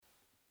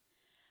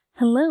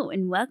Hello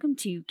and welcome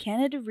to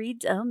Canada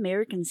Reads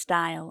American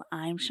Style.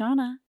 I'm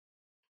Shauna.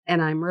 And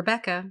I'm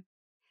Rebecca.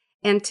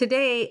 And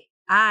today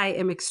I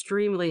am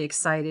extremely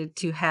excited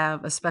to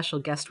have a special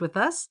guest with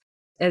us.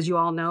 As you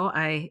all know,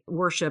 I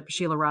worship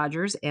Sheila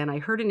Rogers, and I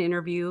heard an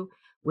interview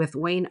with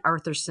Wayne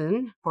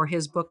Arthurson for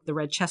his book, The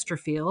Red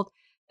Chesterfield,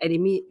 and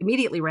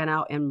immediately ran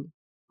out and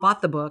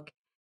bought the book,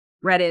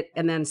 read it,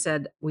 and then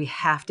said, we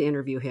have to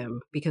interview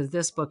him because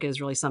this book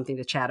is really something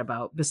to chat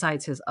about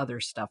besides his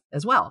other stuff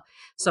as well.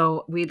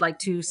 So we'd like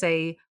to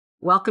say,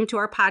 welcome to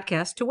our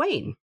podcast to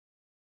Wayne.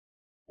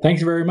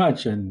 Thanks very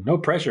much, and no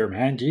pressure,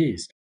 man.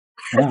 Jeez.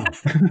 Wow.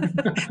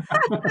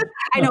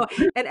 I know.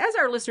 And as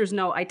our listeners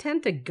know, I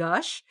tend to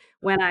gush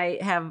when I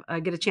have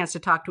get a chance to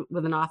talk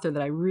with an author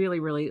that I really,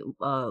 really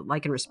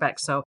like and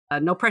respect. So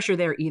no pressure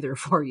there either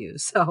for you.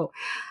 So,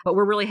 but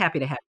we're really happy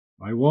to have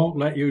I won't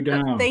let you you.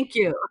 down. Thank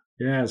you.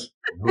 Yes.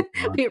 No,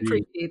 We geez.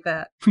 appreciate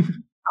that.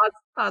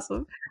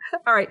 Awesome.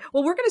 All right.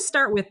 Well, we're going to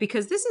start with,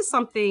 because this is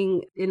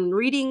something in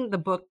reading the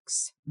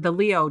books, the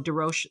Leo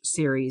DeRoche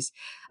series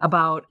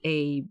about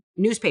a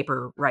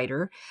newspaper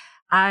writer,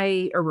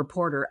 a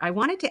reporter, I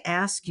wanted to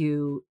ask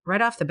you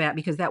right off the bat,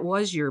 because that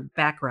was your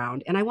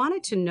background. And I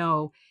wanted to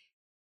know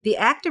the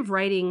act of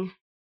writing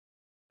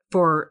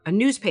for a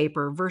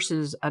newspaper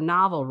versus a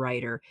novel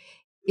writer.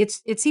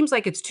 It seems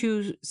like it's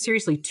two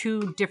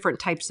different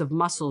types of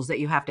muscles that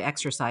you have to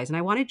exercise. And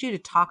I wanted you to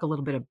talk a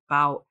little bit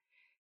about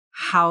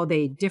how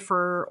they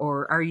differ,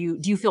 or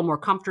do you feel more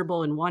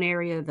comfortable in one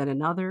area than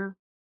another?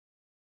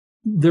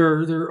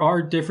 There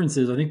are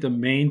differences. I think the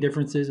main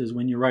difference is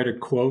when you write a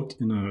quote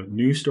in a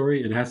news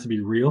story, it has to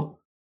be real.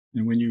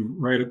 And when you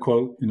write a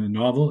quote in a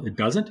novel, it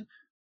doesn't.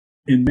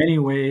 In many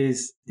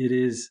ways, it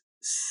is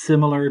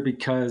similar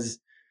because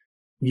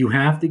you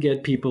have to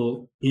get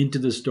people into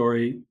the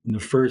story in the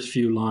first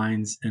few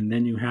lines, and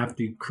then you have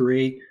to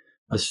create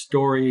a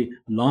story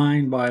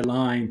line by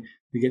line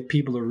to get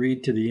people to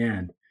read to the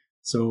end.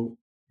 So,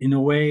 in a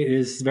way, it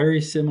is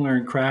very similar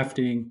in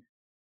crafting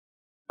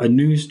a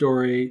news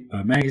story,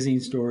 a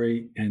magazine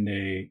story, and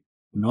a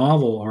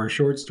novel or a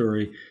short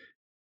story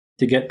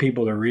to get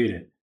people to read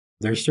it.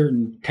 There's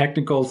certain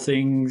technical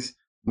things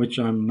which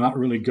I'm not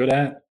really good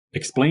at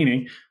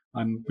explaining.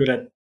 I'm good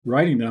at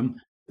writing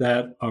them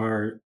that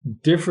are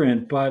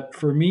different. But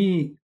for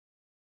me,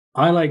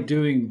 I like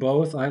doing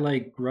both. I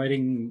like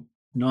writing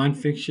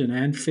nonfiction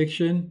and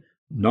fiction.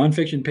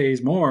 Nonfiction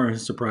pays more,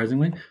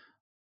 surprisingly,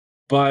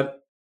 but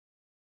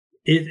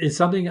it's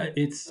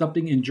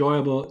something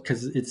enjoyable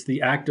because it's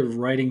the act of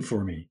writing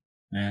for me,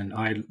 and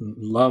I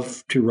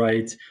love to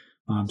write.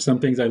 Some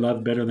things I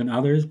love better than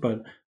others,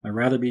 but I'd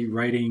rather be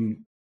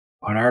writing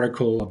an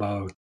article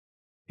about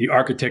the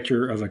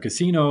architecture of a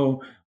casino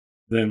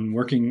than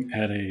working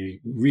at a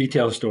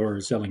retail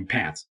store selling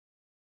pants.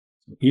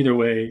 Either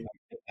way,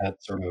 I get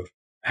that sort of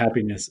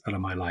happiness out of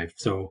my life.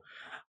 So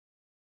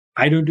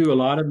I don't do a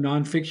lot of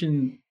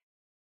nonfiction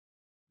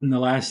in the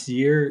last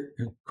year.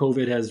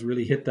 COVID has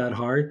really hit that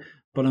hard,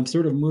 but I'm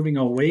sort of moving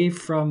away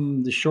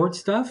from the short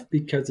stuff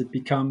because it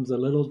becomes a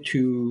little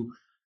too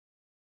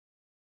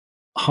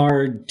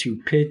hard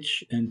to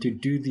pitch and to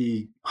do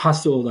the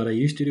hustle that I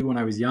used to do when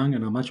I was young,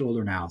 and I'm much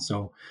older now.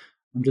 So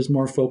I'm just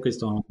more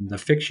focused on the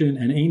fiction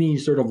and any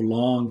sort of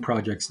long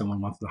project someone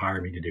wants to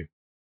hire me to do.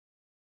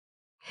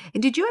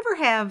 And did you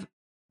ever have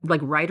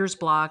like writer's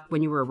block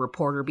when you were a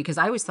reporter? Because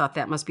I always thought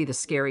that must be the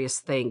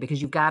scariest thing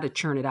because you've got to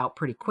churn it out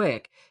pretty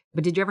quick.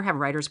 But did you ever have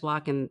writer's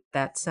block in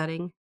that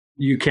setting?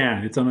 You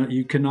can.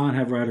 You cannot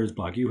have writer's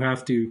block. You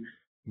have to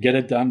get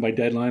it done by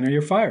deadline or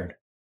you're fired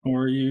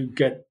or you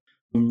get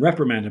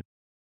reprimanded.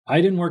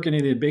 I didn't work in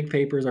any of the big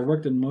papers. I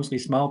worked in mostly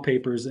small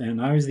papers,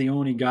 and I was the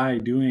only guy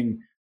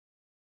doing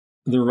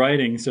the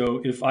writing.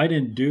 So if I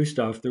didn't do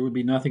stuff, there would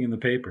be nothing in the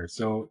paper.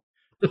 So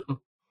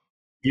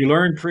you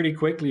learn pretty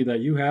quickly that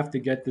you have to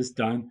get this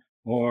done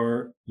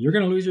or you're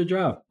going to lose your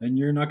job and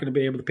you're not going to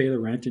be able to pay the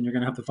rent and you're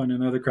going to have to find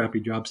another crappy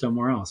job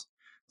somewhere else.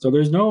 So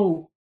there's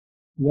no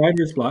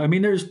writer's block. I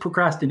mean, there's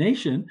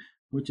procrastination,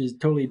 which is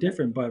totally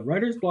different, but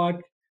writer's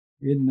block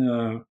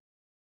in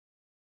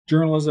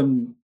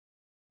journalism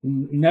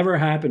never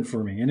happened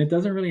for me. And it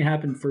doesn't really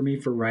happen for me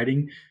for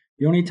writing.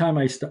 The only time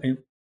I stop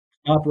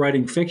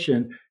writing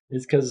fiction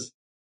is because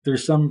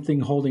there's something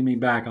holding me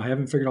back. I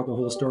haven't figured out the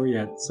whole story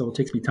yet, so it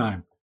takes me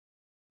time.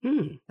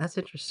 That's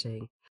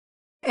interesting.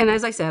 And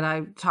as I said,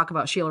 I talk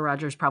about Sheila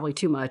Rogers probably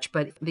too much,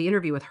 but the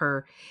interview with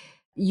her,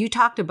 you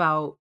talked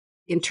about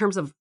in terms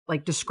of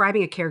like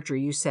describing a character,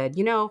 you said,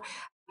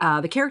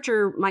 the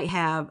character might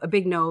have a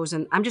big nose,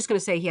 and I'm just going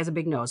to say he has a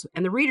big nose,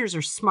 and the readers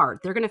are smart.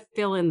 They're going to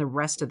fill in the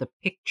rest of the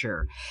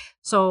picture.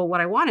 So, what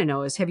I want to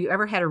know is, have you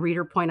ever had a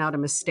reader point out a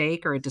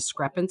mistake or a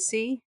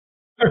discrepancy?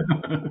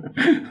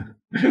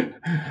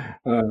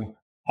 uh,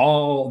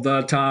 all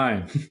the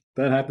time.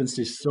 That happens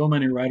to so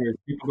many writers.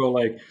 People go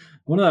like,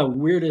 one of the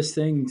weirdest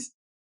things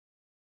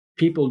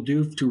people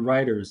do to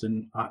writers,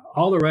 and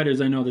all the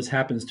writers I know, this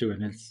happens to it.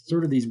 And it's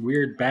sort of these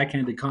weird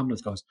backhanded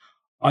compliments. Goes,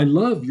 I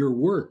love your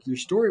work. Your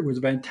story was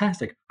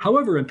fantastic.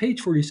 However, on page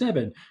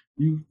 47,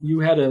 you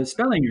had a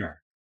spelling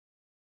error.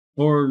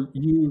 or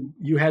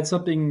you had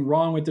something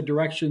wrong with the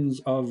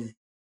directions of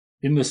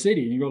in the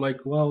city, and you go like,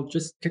 well,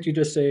 just can't you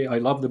just say I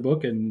love the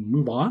book and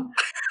move on?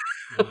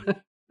 So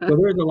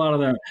there's a lot of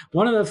that.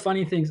 One of the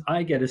funny things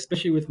I get,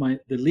 especially with my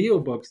the Leo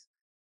books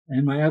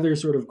and my other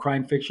sort of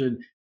crime fiction,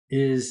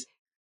 is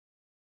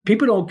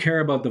people don't care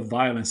about the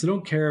violence. They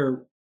don't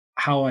care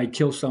how I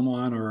kill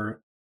someone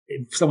or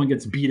if someone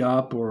gets beat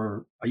up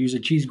or I use a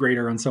cheese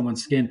grater on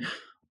someone's skin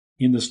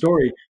in the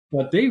story,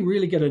 but they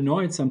really get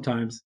annoyed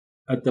sometimes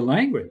at the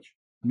language.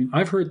 I mean,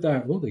 I've heard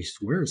that, well, they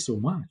swear so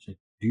much. Like,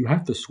 do you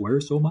have to swear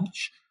so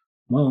much?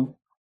 Well,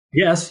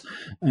 yes.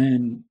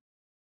 And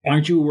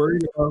aren't you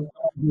worried about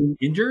being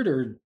injured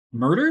or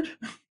murdered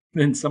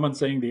than someone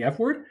saying the F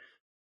word?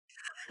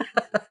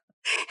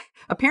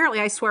 Apparently,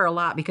 I swear a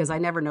lot because I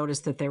never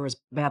noticed that there was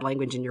bad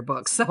language in your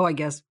books. So I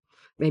guess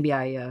maybe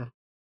I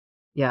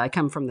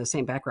come from the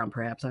same background,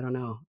 perhaps. I don't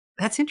know.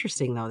 That's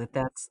interesting, though, that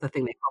that's the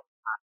thing they call.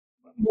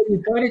 Well,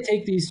 you try to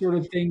take these sort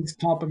of things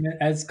compliment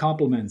as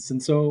compliments,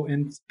 and so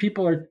and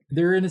people are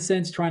they're in a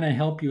sense trying to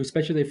help you,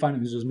 especially they find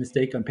there's a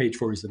mistake on page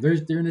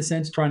 47. They're in a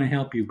sense trying to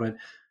help you, but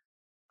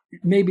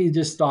maybe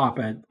just stop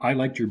at I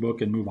liked your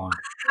book and move on.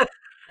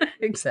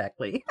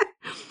 Exactly.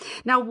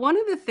 Now, one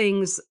of the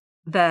things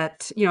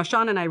that,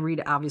 Sean and I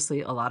read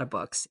obviously a lot of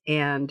books,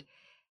 and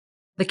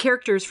the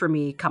characters for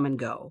me come and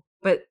go.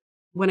 But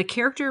when a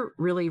character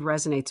really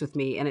resonates with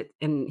me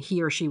and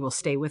he or she will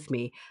stay with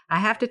me, I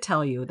have to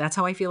tell you, that's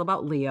how I feel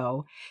about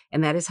Leo,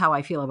 and that is how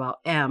I feel about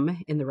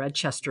M in the Red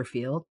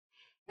Chesterfield.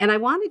 And I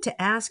wanted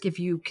to ask if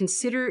you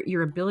consider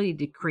your ability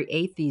to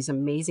create these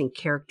amazing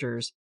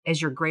characters as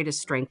your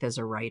greatest strength as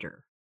a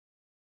writer.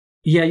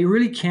 Yeah, you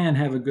really can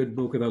have a good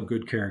book without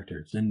good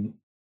characters, and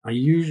I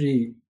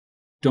usually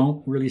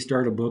don't really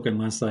start a book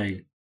unless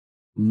I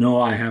know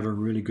I have a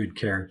really good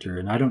character,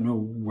 and I don't know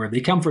where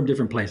they come from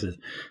different places.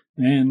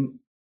 And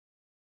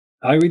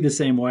I read the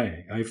same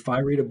way. If I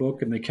read a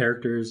book and the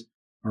characters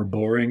are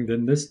boring,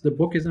 then the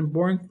book isn't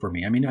boring for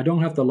me. I mean, I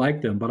don't have to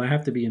like them, but I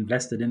have to be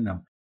invested in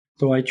them.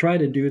 So I try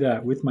to do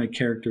that with my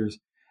characters.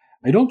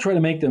 I don't try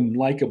to make them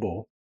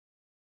likable.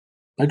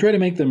 I try to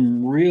make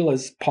them real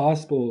as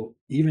possible,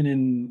 even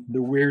in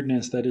the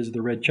weirdness that is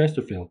the Red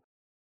Chesterfield.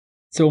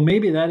 So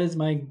maybe that is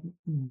my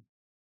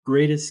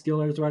greatest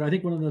skill as a writer. I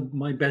think one of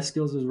my best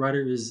skills as a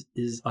writer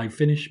is I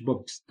finish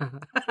books.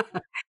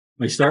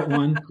 I start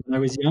one when I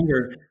was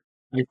younger.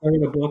 I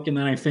started a book and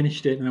then I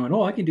finished it and I went,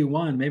 "Oh, I can do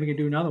one. Maybe I can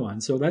do another one."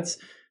 So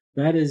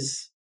that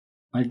is,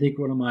 I think,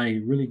 one of my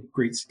really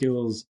great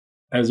skills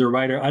as a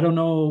writer. I don't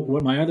know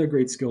what my other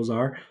great skills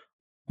are.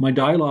 My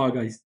dialogue,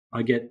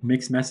 I get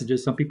mixed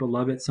messages. Some people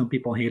love it, some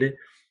people hate it.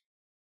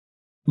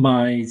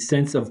 My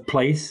sense of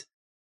place,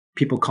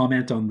 people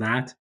comment on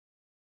that.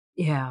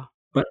 Yeah.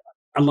 But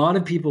a lot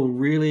of people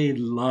really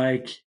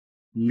like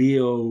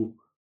Leo,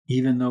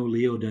 even though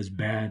Leo does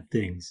bad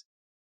things.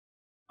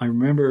 I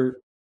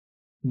remember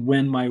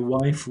when my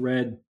wife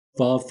read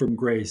Fall from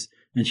Grace,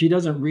 and she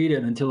doesn't read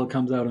it until it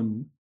comes out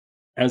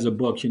as a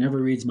book. She never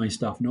reads my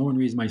stuff. No one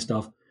reads my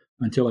stuff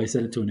until I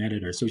send it to an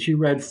editor. So she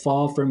read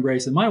Fall from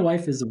Grace, and my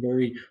wife is a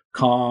very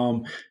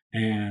calm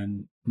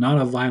and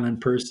not a violent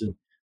person.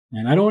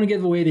 And I don't want to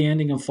give away the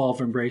ending of Fall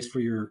from Grace for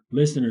your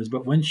listeners,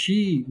 but when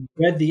she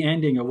read the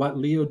ending of what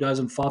Leo does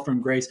in Fall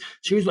from Grace,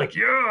 she was like,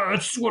 "Yeah,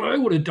 that's what I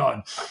would have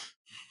done."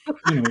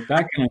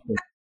 That kind of thing.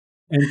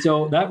 And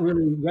so that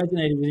really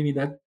resonated with me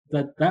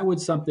that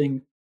was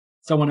something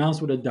someone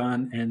else would have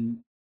done. And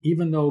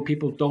even though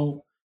people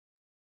don't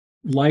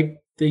like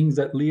things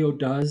that Leo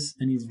does,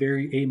 and he's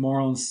very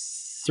amoral in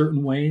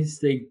certain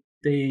ways,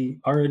 they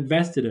are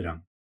invested in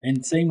him.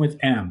 And same with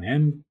M.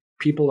 M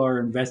people are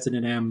invested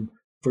in M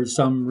for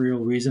some real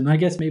reason. I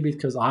guess maybe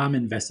because I'm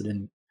invested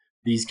in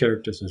these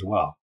characters as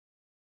well.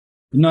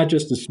 Not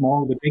just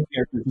the big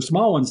characters, the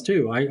small ones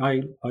too.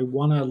 I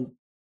want to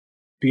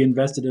be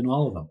invested in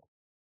all of them.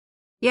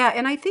 Yeah,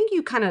 and I think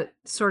you kind of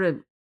sort of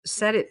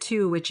said it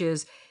too, which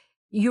is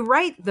you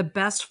write the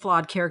best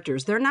flawed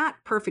characters. They're not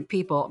perfect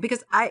people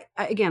because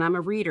again, I'm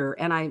a reader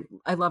and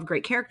I love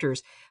great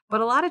characters,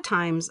 but a lot of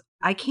times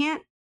I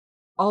can't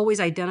always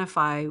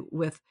identify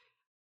with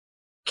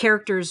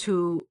characters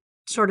who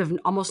sort of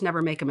almost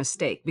never make a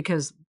mistake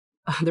because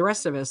the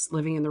rest of us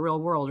living in the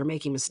real world are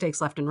making mistakes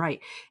left and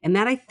right. And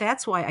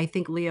that's why I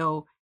think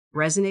Leo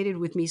resonated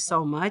with me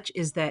so much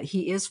is that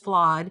he is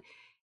flawed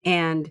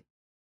and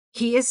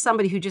he is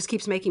somebody who just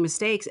keeps making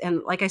mistakes,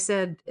 and like I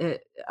said,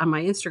 on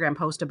my Instagram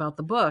post about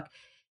the book,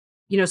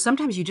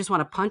 sometimes you just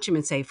wanna punch him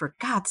and say, "For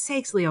God's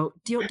sakes, Leo,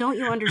 don't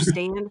you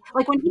understand?"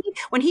 Like,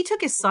 when he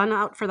took his son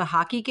out for the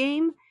hockey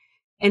game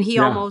and he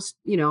Yeah. almost,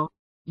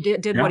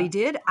 did what Yeah. he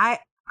did, I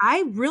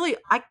really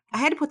I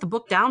had to put the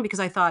book down because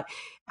I thought,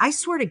 "I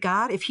swear to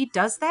God, if he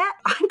does that,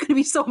 I'm gonna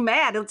be so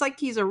mad." It's like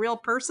he's a real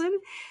person,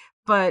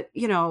 but,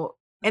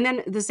 and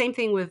then the same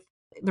thing with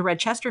the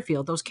Red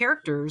Chesterfield, those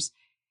characters,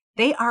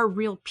 they are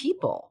real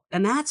people,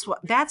 and that's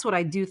what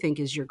I do think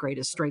is your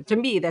greatest strength. To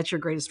me, that's your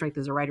greatest strength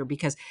as a writer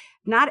because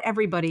not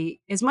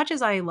everybody as much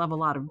as I love a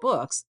lot of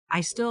books,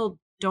 I still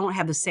don't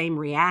have the same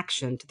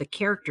reaction to the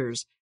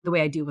characters the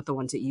way I do with the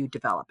ones that you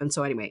develop. And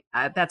so anyway,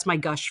 that's my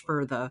gush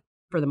for the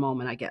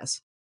moment, I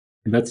guess.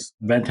 That's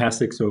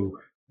fantastic. So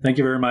thank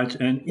you very much.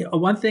 And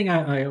one thing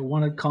I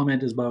want to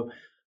comment is about,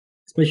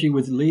 especially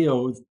with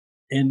Leo,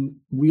 and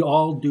we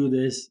all do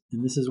this,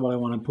 and this is what I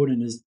want to put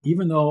in, is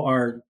even though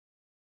our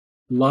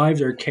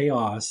lives are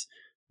chaos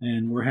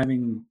and we're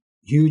having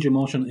huge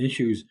emotional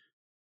issues,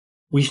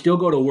 we still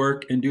go to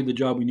work and do the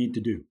job we need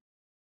to do.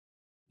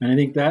 And I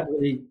think that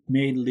really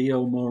made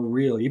Leo more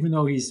real. Even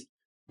though he's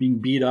being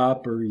beat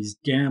up or he's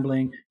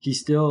gambling, he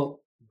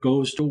still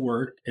goes to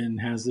work and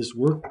has this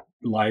work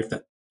life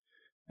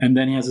and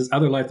then he has this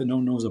other life that no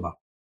one knows about.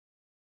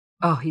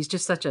 Oh, he's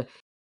just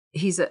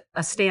he's a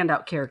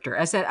standout character.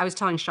 I was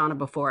telling Shauna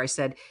before, I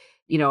said,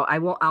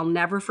 I'll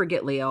never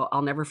forget Leo.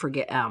 I'll never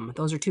forget M.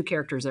 Those are two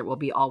characters that will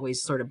be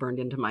always sort of burned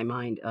into my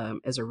mind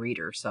as a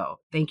reader. So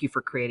thank you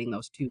for creating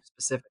those two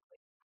specifically.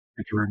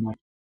 Thank you very much.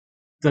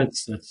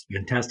 That's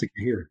fantastic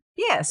to hear.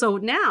 Yeah. So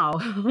now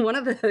one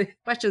of the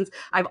questions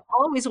I've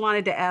always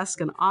wanted to ask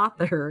an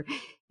author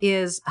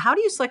is, how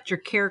do you select your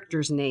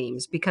characters'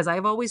 names? Because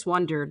I've always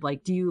wondered,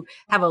 like, do you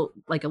have a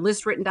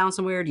list written down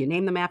somewhere? Do you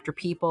name them after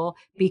people?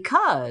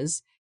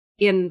 Because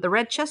in the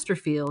Red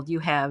Chesterfield, you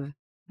have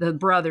the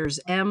brothers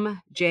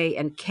M, J,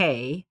 and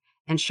K.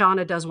 And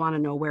Shauna does want to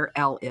know where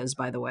L is,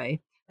 by the way.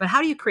 But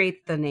how do you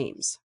create the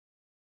names?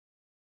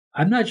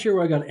 I'm not sure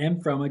where I got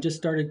M from. I just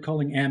started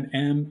calling M,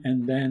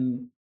 and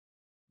then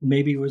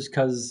maybe it was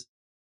because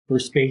we're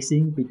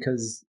spacing,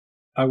 because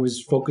I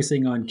was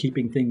focusing on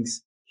keeping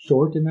things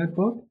short in that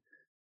book.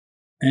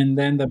 And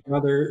then the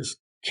brothers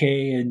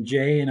K and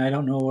J, and I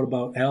don't know what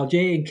about L.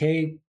 J and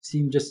K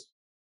seem just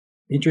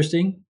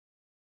interesting.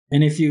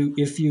 And if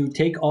you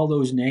take all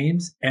those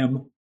names,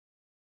 M,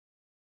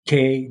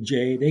 K,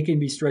 J, they can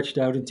be stretched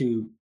out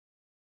into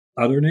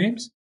other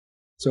names.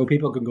 So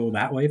people can go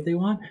that way if they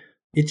want.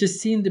 It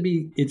just seemed to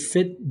be, it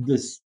fit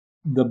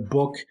the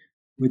book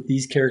with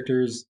these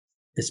characters,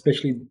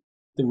 especially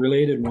the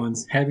related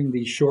ones, having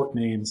these short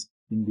names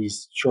in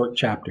these short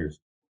chapters.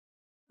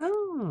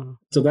 Oh.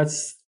 So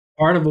that's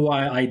part of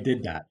why I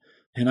did that.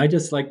 And I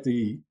just like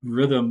the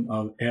rhythm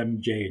of M,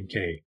 J, and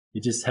K.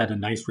 It just had a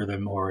nice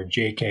rhythm, or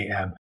J, K,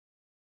 M.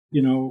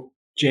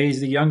 J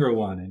is the younger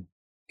one, and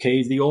K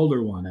is the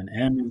older one, and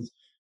M is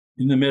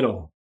in the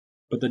middle.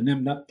 But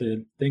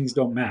the things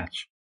don't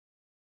match.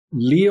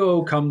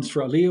 Leo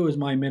is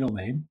my middle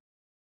name,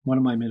 one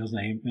of my middle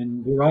names,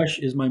 and Rush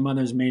is my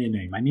mother's maiden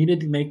name. I needed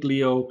to make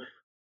Leo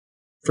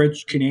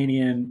French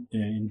Canadian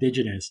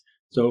Indigenous,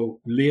 so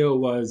Leo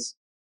was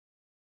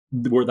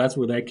that's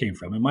where that came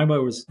from, and my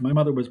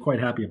mother was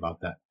quite happy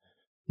about that.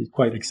 She's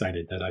quite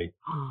excited that I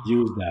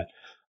used that.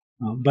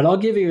 But I'll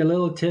give you a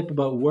little tip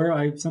about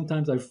where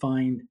sometimes I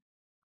find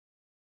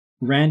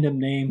random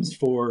names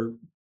for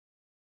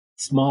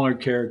smaller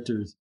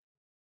characters.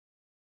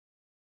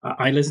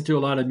 I listen to a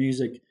lot of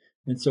music,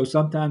 and so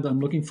sometimes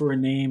I'm looking for a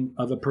name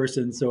of a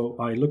person. So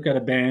I look at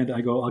a band,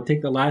 I'll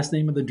take the last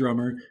name of the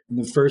drummer and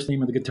the first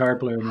name of the guitar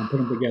player, and I'll put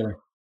them together.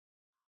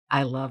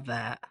 I love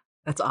that.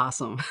 That's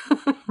awesome.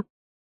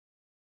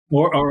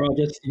 Or I'll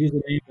just use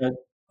a name that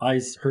I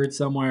heard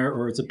somewhere,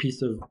 or it's a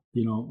piece of,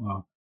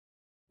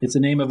 it's the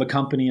name of a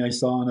company I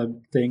saw on a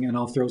thing, and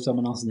I'll throw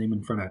someone else's name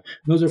in front of it.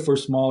 Those are for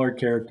smaller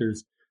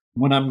characters.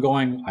 When I'm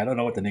going, I don't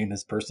know what to name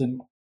this person,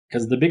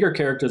 because the bigger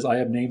characters I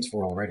have names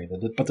for already.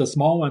 But the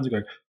small ones are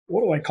going,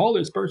 what do I call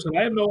this person?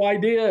 I have no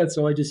idea.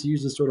 So I just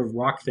use this sort of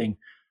rock thing.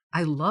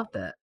 I love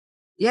that.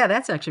 Yeah,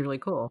 that's actually really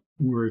cool.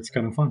 Where it's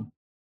kind of fun.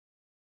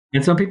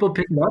 And some people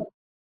pick it up.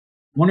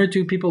 One or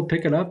two people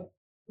pick it up.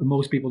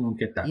 Most people don't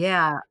get that.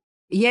 Yeah.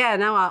 Yeah,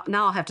 now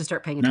I'll have to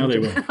start paying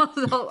attention. Now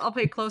they will. I'll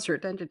pay closer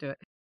attention to it.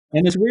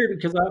 And it's weird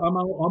because I'm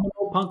an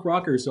old punk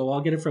rocker, so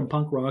I'll get it from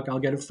punk rock. I'll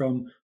get it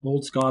from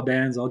old ska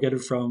bands. I'll get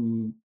it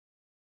from.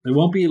 It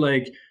won't be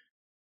like,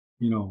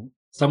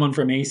 someone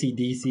from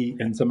AC/DC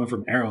and someone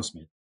from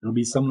Aerosmith. It'll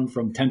be someone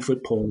from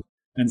 10-Foot Pole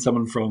and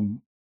someone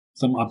from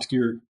some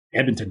obscure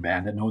Edmonton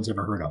band that no one's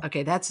ever heard of.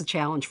 Okay, that's a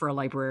challenge for a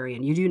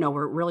librarian. You do know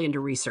we're really into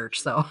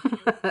research, so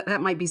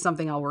that might be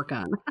something I'll work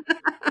on.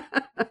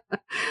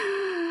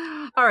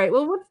 All right.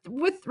 Well,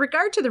 with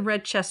regard to the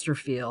Red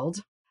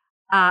Chesterfield,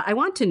 I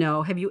want to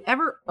know, have you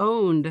ever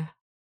owned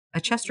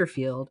a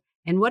Chesterfield?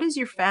 And what is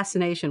your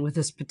fascination with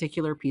this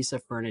particular piece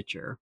of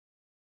furniture?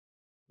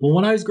 Well,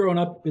 when I was growing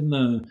up in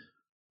the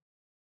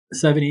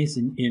 70s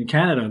in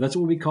Canada, that's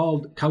what we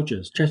called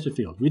couches,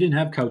 Chesterfield. We didn't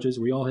have couches.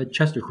 We all had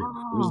Chesterfield.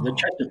 It was the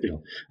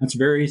Chesterfield. That's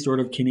very sort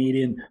of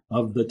Canadian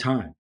of the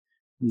time.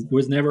 It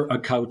was never a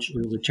couch.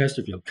 It was a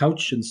Chesterfield.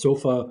 Couch and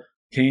sofa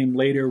came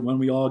later when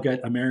we all got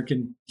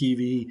American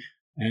TV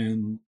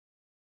and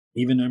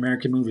even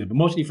American movies, but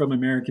mostly from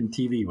American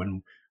TV.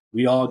 When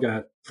we all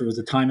got, there was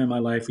a time in my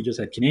life, we just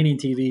had Canadian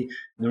TV, and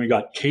then we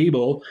got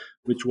cable,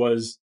 which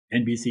was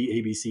NBC,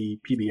 ABC,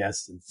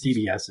 PBS, and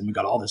CBS, and we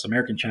got all this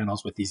American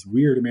channels with these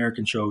weird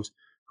American shows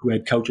who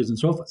had couches and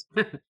sofas.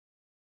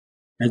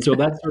 And so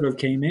that sort of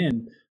came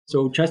in.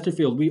 So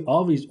Chesterfield, we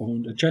always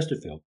owned a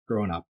Chesterfield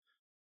growing up.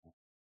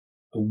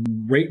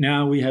 Right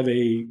now we have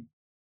a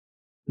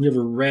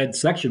red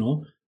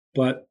sectional,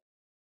 but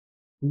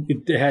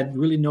it had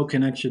really no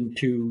connection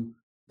to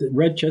the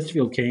Red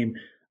Chesterfield came.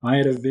 I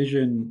had a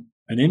vision,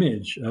 an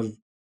image of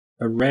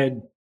a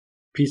red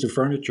piece of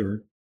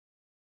furniture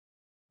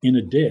in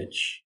a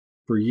ditch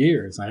for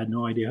years. I had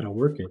no idea how to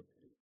work it.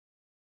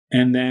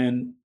 And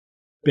then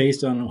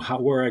based on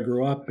where I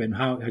grew up and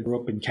how I grew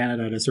up in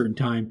Canada at a certain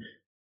time,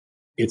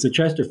 it's a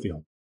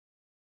Chesterfield.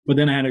 But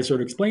then I had to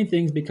sort of explain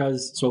things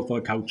because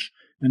sofa, couch,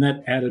 and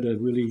that added a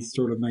really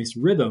sort of nice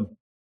rhythm.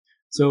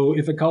 So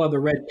if I call it the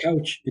red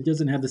couch, it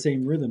doesn't have the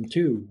same rhythm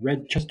too.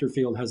 Red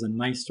Chesterfield has a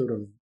nice sort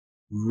of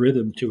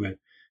rhythm to it,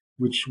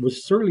 which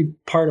was certainly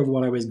part of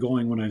what I was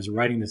going when I was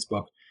writing this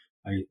book.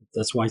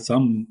 That's why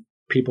some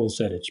people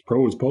said it's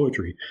prose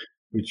poetry,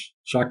 which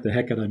shocked the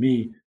heck out of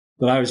me.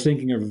 But I was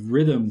thinking of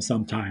rhythm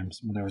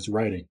sometimes when I was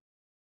writing.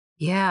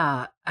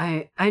 Yeah,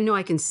 I know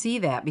I can see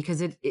that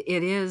because it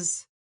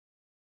is.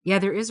 Yeah,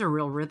 there is a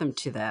real rhythm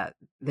to that.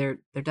 There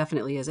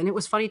definitely is. And it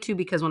was funny too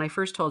because when I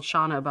first told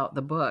Shauna about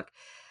the book,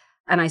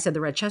 and I said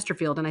the Red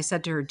Chesterfield, and I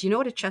said to her, "Do you know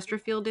what a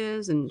Chesterfield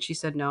is?" And she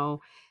said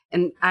no.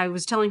 And I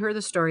was telling her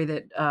the story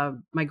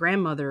that my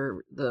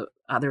grandmother,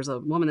 there's a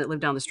woman that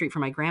lived down the street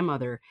from my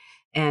grandmother,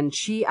 and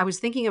I was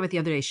thinking of it the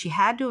other day. She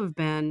had to have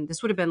been,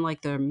 this would have been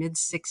like the mid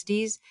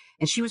 '60s,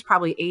 and she was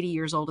probably 80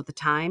 years old at the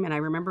time. And I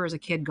remember as a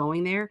kid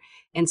going there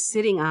and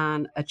sitting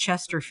on a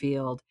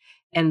Chesterfield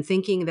and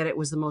thinking that it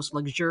was the most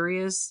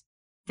luxurious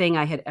thing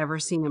I had ever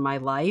seen in my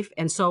life.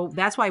 And so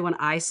that's why when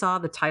I saw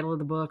the title of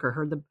the book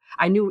or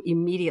I knew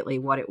immediately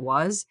what it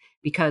was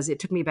because it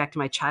took me back to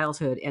my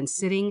childhood and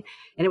sitting,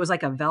 and it was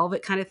like a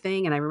velvet kind of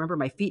thing. And I remember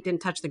my feet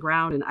didn't touch the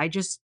ground. And I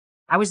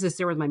was just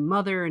there with my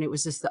mother, and it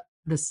was just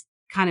this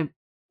kind of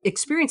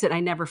experience that I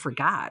never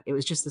forgot. It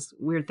was just this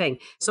weird thing.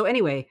 So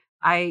anyway,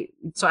 I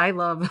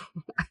love,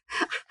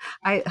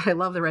 I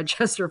love the Red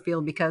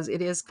Chesterfield because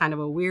it is kind of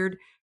a weird,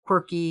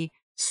 quirky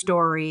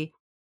story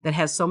that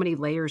has so many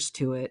layers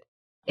to it.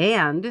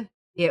 And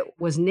it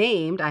was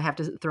named, I have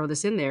to throw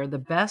this in there, the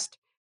best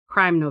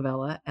crime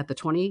novella at the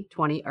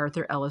 2020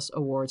 Arthur Ellis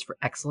Awards for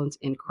Excellence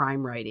in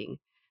Crime Writing.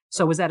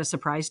 So was that a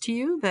surprise to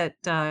you that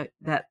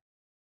that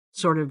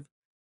sort of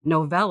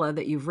novella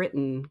that you've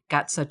written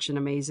got such an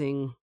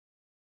amazing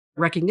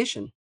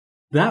recognition?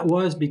 That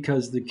was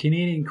because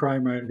the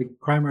Crime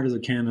Writers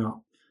of Canada,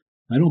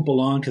 I don't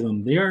belong to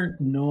them. They aren't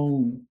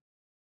known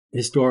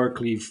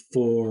historically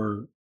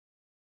for,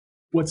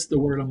 what's the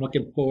word I'm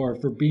looking for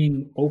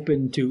being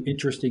open to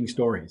interesting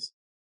stories.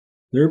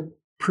 They're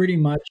pretty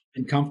much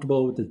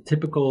comfortable with the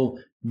typical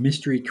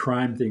mystery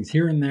crime things.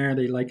 Here and there,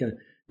 they like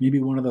maybe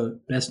one of the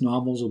best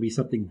novels will be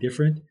something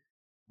different.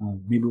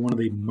 Maybe one of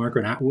the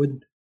Margaret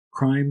Atwood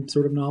crime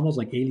sort of novels,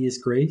 like Alias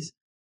Grace.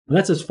 But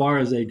that's as far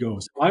as they go.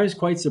 So I was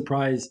quite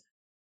surprised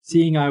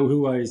seeing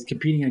who I was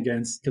competing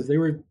against because they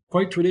were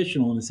quite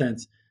traditional in a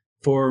sense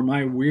for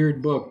my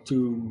weird book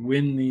to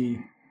win the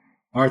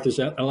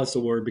Arthur Ellis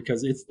Award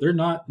because they're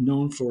not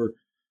known for,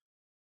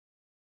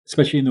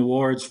 especially in the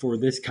awards, for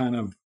this kind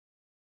of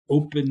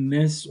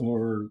openness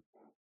or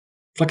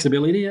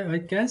flexibility, I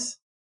guess.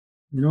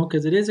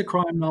 Because it is a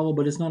crime novel,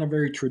 but it's not a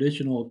very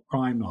traditional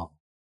crime novel.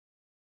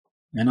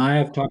 And I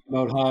have talked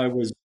about how I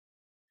was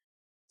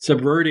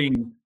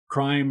subverting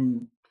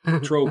crime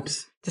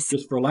tropes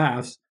just for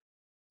laughs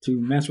to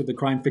mess with the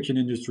crime fiction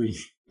industry,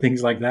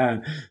 things like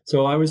that.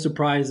 So I was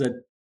surprised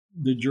that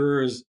the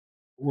jurors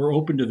were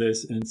open to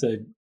this and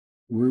said,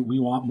 we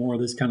want more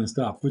of this kind of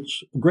stuff,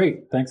 which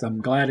great. Thanks.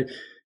 I'm glad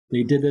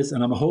they did this.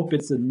 And I hope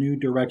it's a new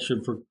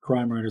direction for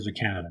Crime Writers of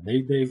Canada.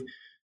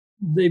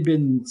 They've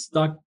been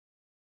stuck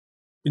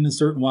in a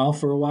certain while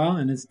for a while,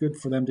 and it's good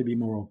for them to be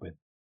more open.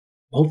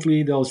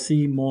 Hopefully they'll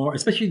see more,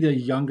 especially the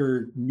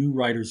younger new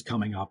writers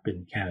coming up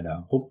in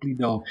Canada. Hopefully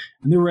and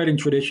they're writing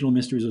traditional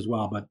mysteries as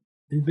well, but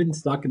they've been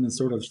stuck in the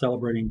sort of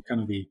celebrating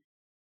kind of I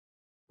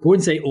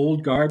wouldn't say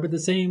old guard, but the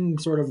same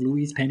sort of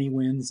Louise Penny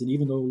wins. And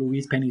even though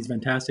Louise Penny's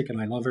fantastic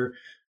and I love her,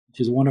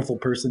 she's a wonderful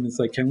person, it's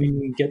like, can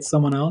we get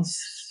someone else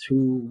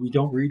who we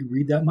don't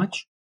read that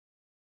much?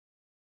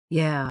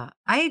 Yeah,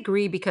 I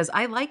agree because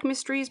I like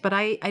mysteries, but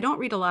I don't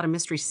read a lot of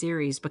mystery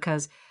series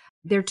because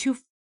they're too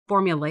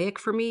formulaic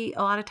for me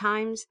a lot of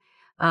times.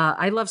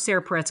 I love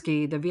Sarah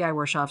Paretsky. The V.I.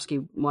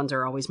 Warshawski ones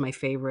are always my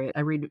favorite. I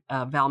read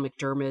Val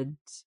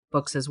McDermid's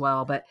books as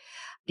well. But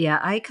yeah,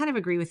 I kind of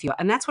agree with you.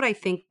 And that's what I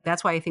think.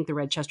 That's why I think the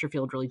Red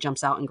Chesterfield really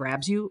jumps out and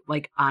grabs you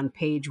like on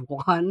page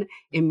one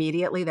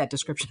immediately, that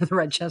description of the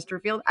Red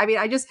Chesterfield. I mean,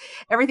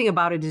 everything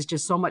about it is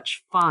just so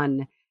much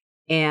fun.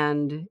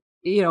 And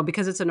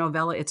because it's a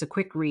novella, it's a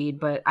quick read,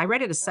 but I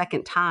read it a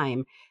second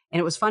time. And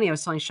it was funny. I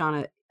was telling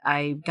Shauna,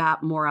 I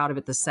got more out of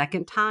it the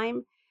second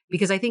time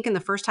because I think in the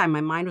first time,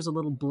 my mind was a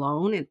little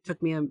blown. It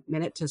took me a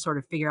minute to sort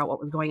of figure out what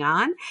was going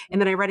on. And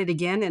then I read it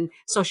again. And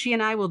so she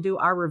and I will do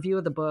our review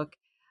of the book.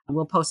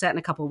 We'll post that in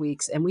a couple of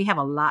weeks. And we have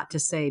a lot to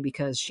say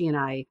because she and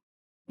I,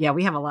 yeah,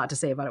 we have a lot to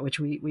say about it,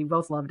 which we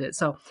both loved it.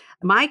 So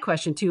my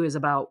question too is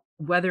about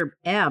whether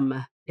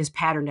M is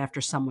patterned after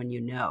someone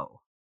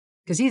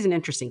because he's an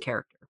interesting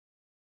character.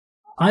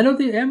 I don't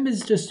think M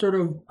is just sort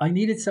of, I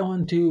needed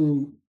someone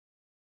to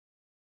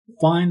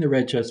find the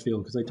Red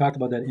Chesterfield because I talked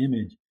about that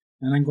image.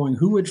 And I'm going,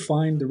 who would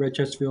find the Red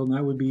Chesterfield? And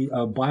that would be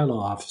a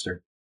bylaw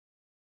officer.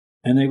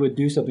 And they would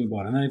do something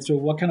about it. And I'd say,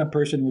 what kind of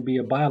person would be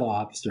a bylaw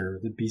officer?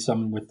 It'd be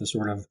someone with the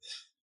sort of,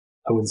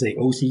 I wouldn't say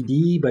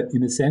OCD, but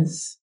in a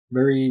sense,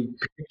 very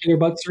particular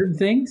about certain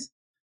things.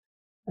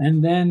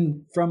 And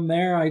then from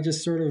there, I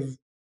just sort of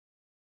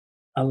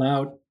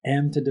allowed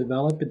M to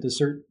develop into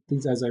certain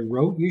things as I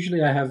wrote.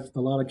 Usually I have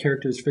a lot of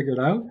characters figured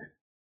out,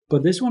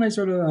 but this one I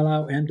sort of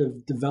allow M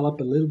to develop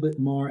a little bit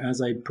more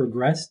as I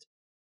progressed.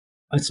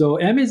 So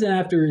M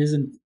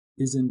isn't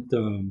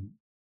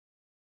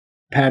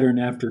pattern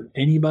after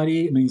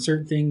anybody. I mean,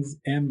 certain things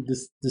M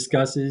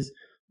discusses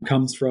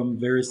comes from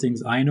various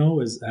things I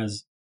know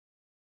as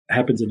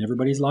happens in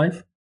everybody's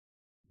life.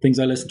 Things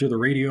I listen to the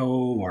radio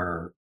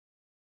or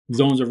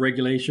zones of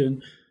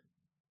regulation,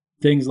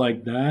 things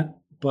like that.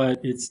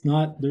 But it's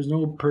not. There's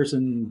no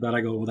person that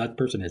I go, well, that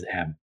person is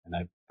M, and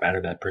I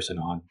batter that person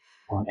on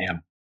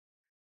M.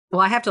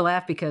 Well, I have to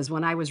laugh because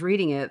when I was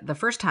reading it the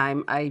first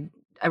time, I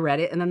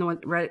read it, and then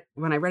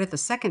when I read it the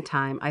second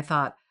time, I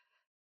thought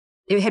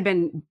it had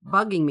been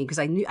bugging me because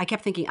I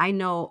kept thinking, I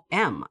know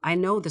M, I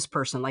know this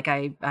person, like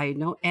I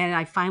know, and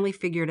I finally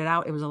figured it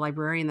out. It was a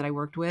librarian that I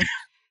worked with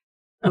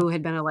who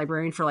had been a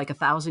librarian for like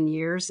 1,000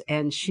 years,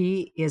 and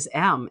she is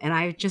M, and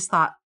I just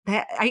thought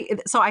that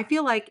so I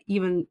feel like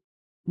even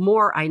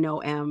more I know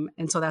M,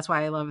 and so that's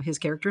why I love his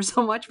character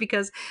so much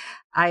because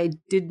I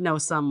do know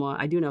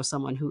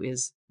someone who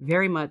is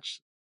very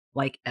much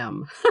like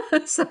M.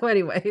 So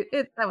anyway,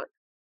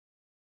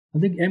 I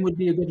think M would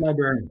be a good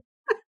librarian.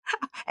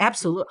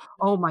 absolutely.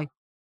 Oh my,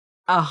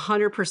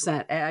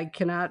 100%. I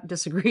cannot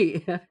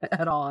disagree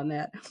at all on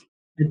that.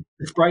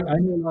 It's bright. I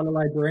know a lot of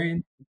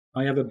librarians.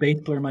 I have a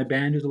bass player in my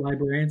band who's a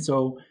librarian,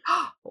 so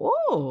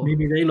Oh.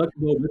 maybe they look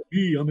and go,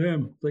 "Me, I'm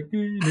M." It's like,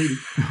 maybe.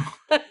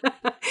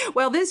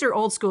 Well, these are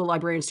old school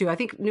librarians too. I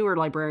think newer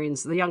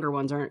librarians, the younger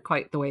ones aren't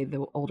quite the way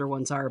the older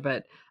ones are.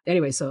 But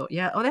anyway, so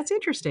yeah. Oh, that's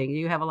interesting.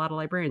 You have a lot of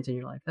librarians in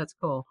your life. That's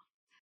cool.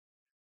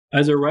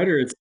 As a writer,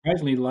 it's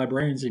surprisingly the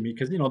librarians see me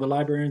because the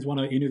librarians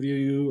want to interview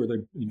you or they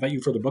invite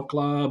you for the book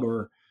club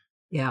or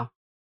Yeah.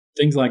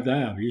 things like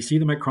that. Or you see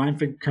them at crime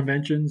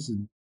conventions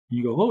and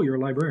you go, "Oh, you're a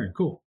librarian.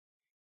 Cool."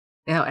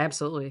 Yeah,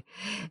 absolutely.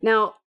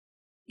 Now,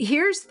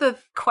 here's the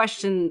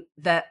question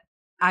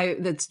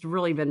that's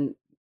really been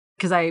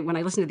because I when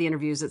I listen to the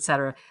interviews, et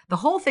cetera, the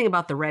whole thing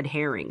about the red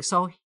herring.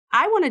 So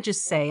I want to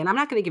just say, and I'm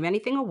not going to give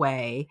anything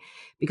away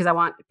because I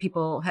want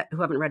people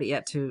who haven't read it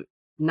yet to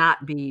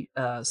not be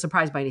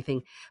surprised by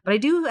anything. But I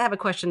do have a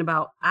question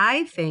about.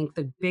 I think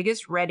the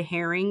biggest red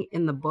herring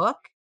in the book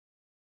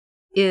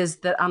is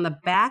that on the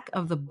back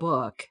of the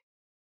book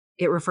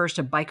it refers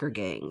to biker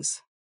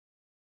gangs.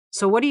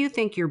 So what do you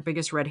think your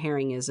biggest red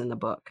herring is in the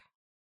book?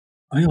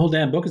 I mean, the whole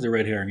damn book is a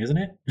red herring, isn't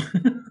it?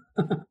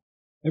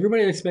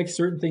 Everybody expects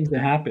certain things to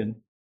happen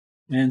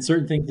and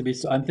certain things to be,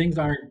 and things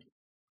aren't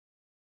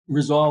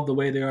resolved the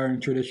way they are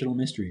in traditional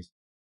mysteries.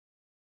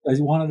 I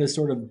wanted to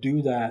sort of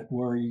do that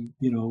where,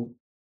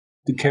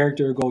 the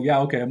character go,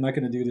 yeah, okay, I'm not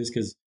going to do this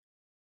because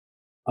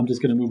I'm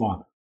just going to move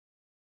on.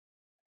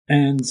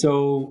 And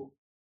so,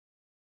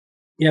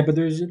 yeah, but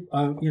there's,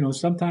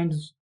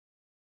 sometimes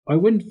I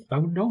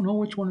don't know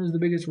which one is the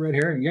biggest red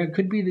herring. Yeah, it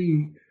could be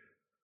the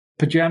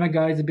pajama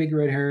guy's a big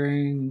red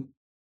herring.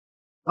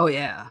 Oh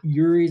yeah.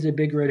 Yuri's a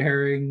big red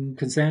herring.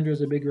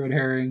 Cassandra's a big red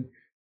herring.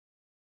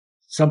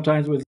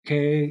 Sometimes with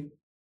Kay,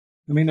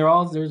 I mean,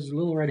 there's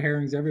little red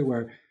herrings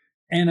everywhere,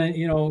 and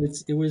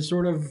it was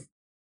sort of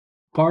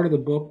part of the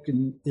book,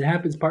 and it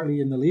happens partly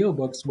in the Leo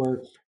books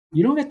where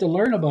you don't get to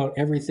learn about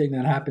everything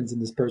that happens in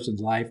this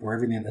person's life or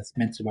everything that's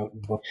meant about in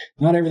the book.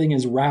 Not everything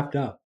is wrapped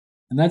up,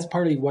 and that's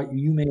partly what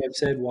you may have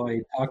said while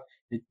you talk.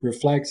 It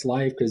reflects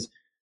life because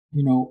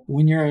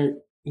when you're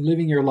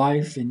living your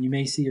life and you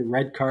may see a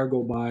red car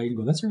go by, you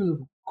go, "That's a really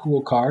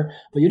cool car,"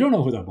 but you don't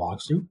know who that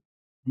belongs to, and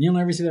you'll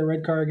never see that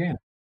red car again.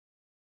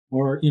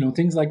 Or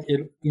things like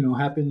it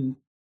happen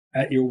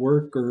at your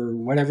work or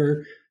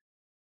whatever.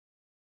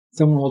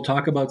 Someone will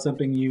talk about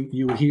something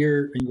you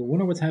hear and you go,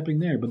 wonder what's happening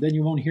there, but then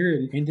you won't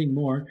hear anything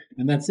more,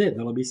 and that's it.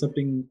 That'll be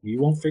something you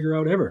won't figure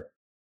out ever.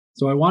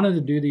 So I wanted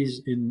to do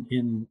these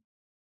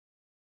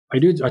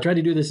I try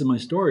to do this in my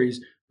stories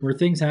where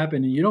things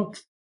happen and you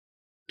don't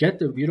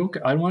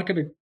I'm not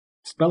going to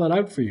spell it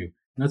out for you.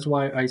 And that's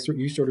why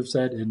you sort of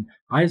said, and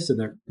I said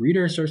that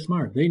readers are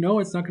smart. They know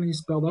it's not going to be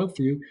spelled out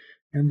for you,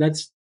 and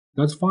that's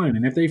fine.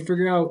 And if they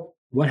figure out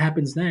what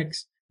happens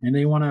next and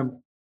they want to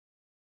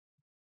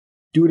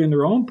do it in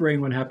their own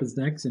brain what happens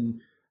next, and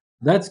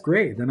that's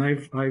great. Then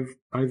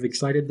I've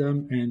excited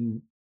them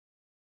and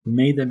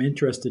made them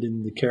interested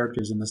in the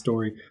characters in the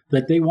story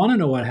that they want to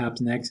know what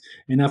happens next.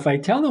 And if I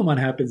tell them what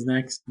happens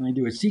next and I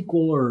do a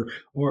sequel or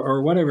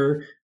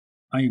whatever,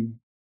 I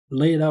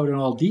lay it out in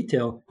all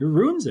detail, it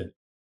ruins it.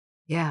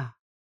 Yeah.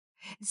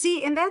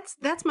 See, and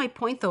that's my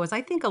point though, is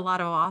I think a lot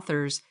of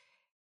authors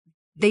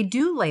they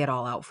do lay it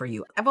all out for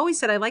you. I've always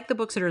said I like the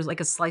books that are like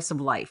a slice of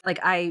life. Like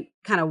I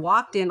kind of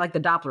walked in like the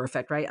Doppler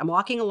effect, right? I'm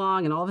walking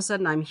along and all of a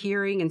sudden I'm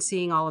hearing and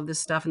seeing all of this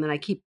stuff and then I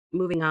keep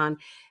moving on.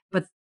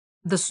 But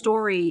the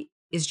story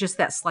is just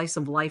that slice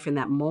of life in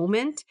that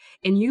moment.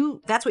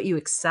 And that's what you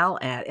excel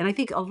at. And I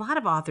think a lot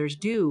of authors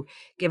do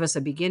give us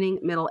a beginning,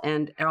 middle,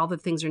 end, and all the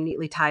things are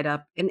neatly tied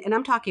up. And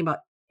I'm talking about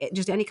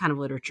just any kind of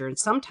literature. And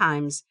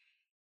sometimes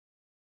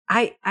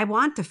I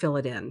want to fill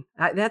it in.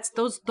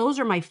 Those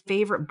are my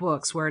favorite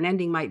books where an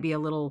ending might be a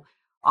little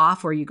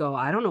off, where you go,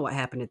 I don't know what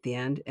happened at the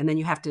end, and then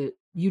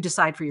you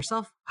decide for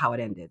yourself how it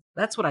ended.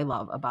 That's what I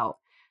love about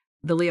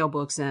the Leo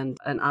books and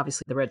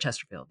obviously the Red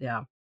Chesterfield.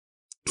 Yeah.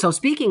 So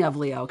speaking of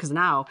Leo, because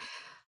now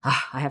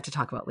I have to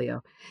talk about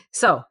Leo.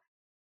 So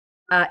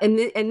and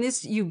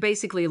this, you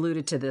basically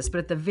alluded to this, but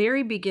at the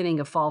very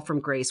beginning of Fall from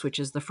Grace, which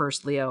is the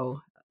first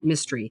Leo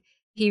mystery,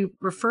 he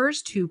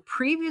refers to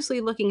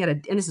previously looking at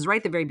and this is right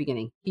at the very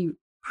beginning, he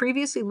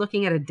previously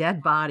looking at a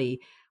dead body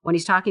when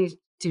he's talking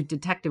to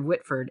Detective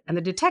Whitford. And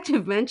the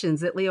detective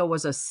mentions that Leo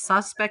was a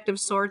suspect of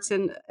sorts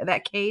in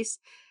that case.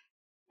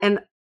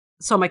 And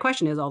so my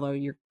question is, although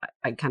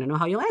I kind of know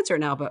how you'll answer it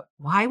now, but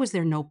why was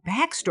there no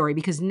backstory?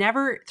 Because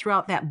never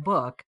throughout that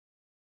book,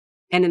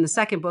 and in the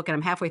second book, and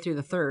I'm halfway through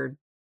the third,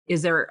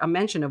 is there a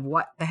mention of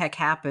what the heck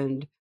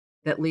happened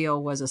that Leo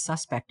was a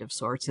suspect of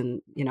sorts?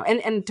 And,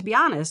 and to be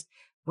honest,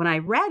 when I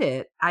read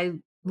it, I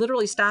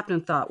literally stopped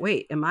and thought,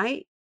 wait, am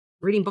I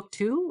reading book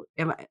two?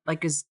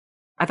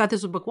 I thought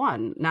this was book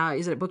one. Now,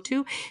 is it book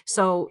two?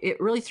 So it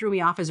really threw me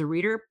off as a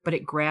reader, but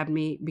it grabbed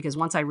me because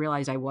once I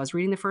realized I was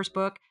reading the first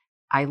book,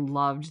 I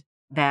loved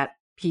that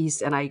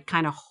piece. And I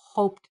kind of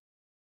hoped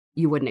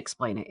you wouldn't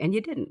explain it, and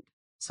you didn't.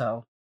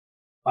 So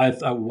I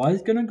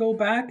was going to go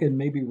back and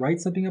maybe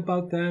write something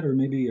about that, or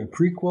maybe a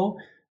prequel.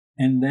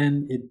 And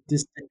then it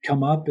just didn't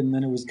come up. And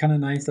then it was kind of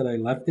nice that I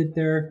left it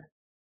there.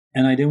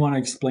 And I didn't want to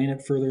explain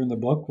it further in the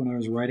book when I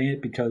was writing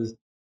it, because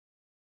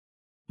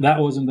that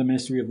wasn't the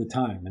mystery of the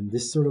time. And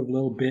this sort of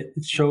little bit,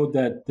 it showed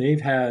that they've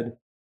had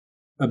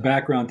a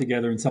background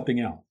together in something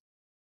else.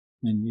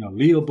 And,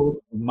 Leo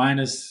book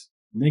minus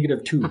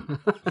 -2.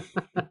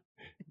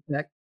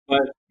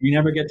 But we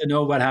never get to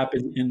know what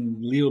happened in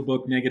Leo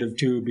book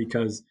 -2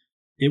 because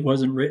it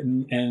wasn't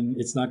written and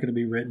it's not going to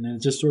be written. And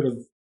it just sort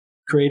of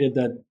created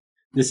that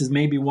this is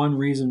maybe one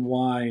reason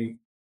why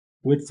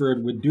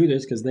Whitford would do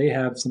this, because they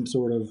have some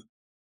sort of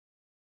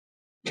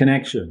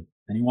connection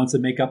and he wants to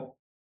make up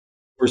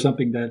for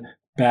something that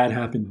bad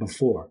happened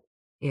before.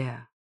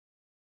 Yeah.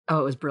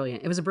 Oh, it was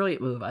brilliant. It was a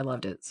brilliant move. I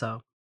loved it.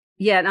 So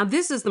yeah, now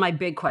this is my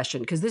big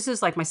question, because this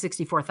is like my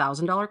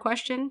 $64,000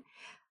 question,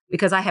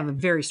 because I have a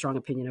very strong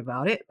opinion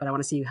about it, but I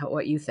want to see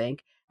what you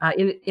think.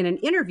 In an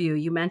interview,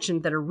 you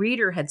mentioned that a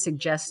reader had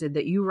suggested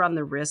that you run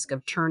the risk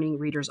of turning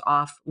readers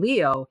off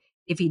Leo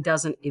if he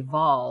doesn't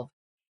evolve.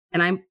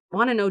 And I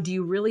want to know, do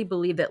you really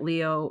believe that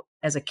Leo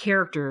as a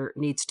character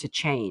needs to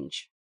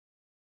change?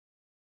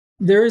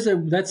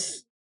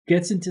 That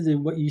gets into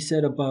what you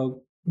said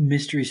about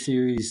mystery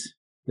series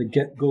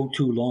that go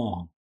too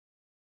long.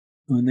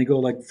 When they go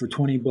like for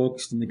 20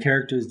 books and the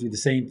characters do the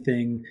same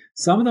thing.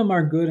 Some of them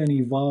are good and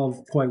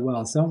evolve quite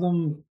well. Some of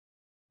them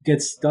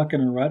get stuck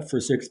in a rut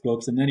for 6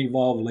 books and then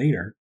evolve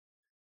later.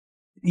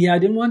 Yeah, I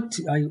did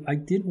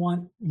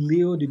want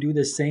Leo to do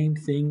the same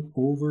thing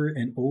over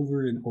and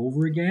over and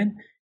over again.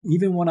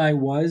 Even when I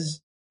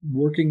was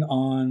working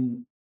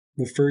on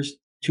the first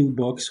 2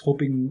 books,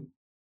 hoping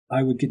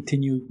I would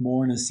continue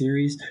more in a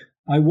series,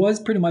 I was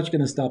pretty much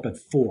going to stop at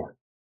 4.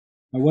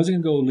 I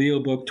wasn't going to go Leo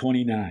book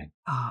 29,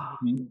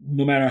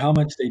 no matter how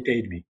much they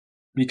paid me,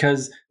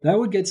 because that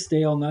would get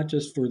stale, not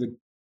just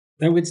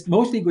that would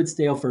mostly get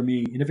stale for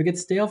me. And if it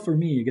gets stale for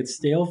me, it gets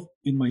stale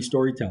in my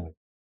storytelling.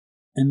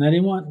 And I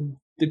didn't want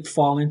to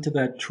fall into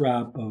that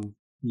trap of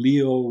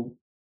Leo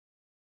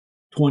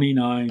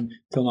 29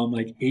 till I'm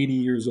like 80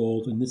 years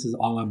old, and this is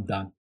all I'm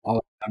done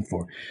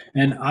for.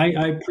 And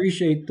I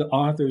appreciate the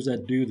authors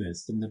that do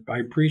this, and I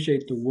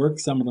appreciate the work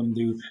some of them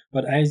do.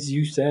 But as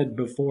you said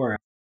before,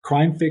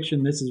 crime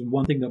fiction, this is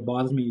one thing that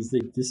bothers me, is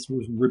that this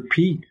was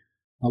repeat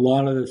a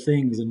lot of the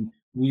things. And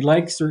we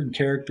like certain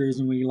characters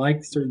and we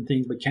like certain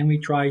things, but can we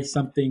try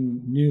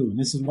something new? And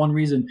this is one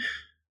reason,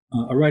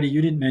 a writer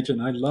you didn't mention,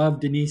 I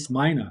love Denise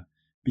Mina,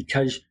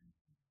 because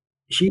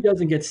she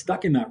doesn't get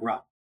stuck in that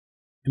rut.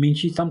 I mean,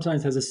 she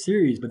sometimes has a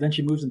series, but then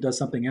she moves and does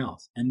something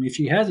else. And if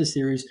she has a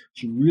series,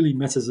 she really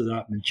messes it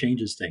up and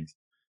changes things.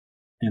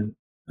 And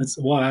that's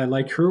why I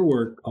like her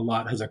work a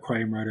lot as a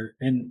crime writer,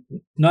 and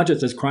not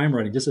just as crime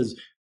writing, just as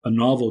a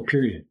novel,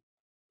 period.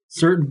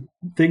 Certain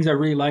things I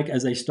really like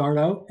as they start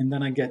out, and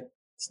then I get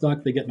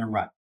stuck, they get in a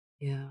rut.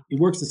 Yeah. It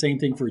works the same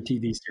thing for a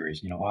TV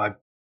series.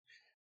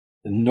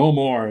 No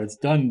more. It's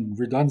done.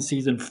 We're done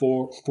season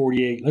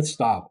 48. Let's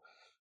stop.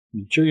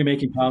 I'm sure you're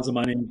making piles of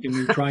money. Can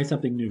we try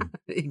something new?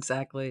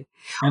 Exactly.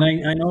 And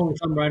I know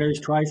some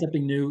writers try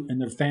something new and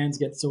their fans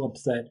get so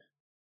upset.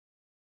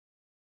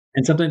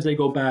 And sometimes they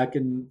go back.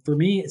 And for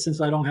me,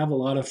 since I don't have a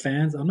lot of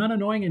fans, I'm not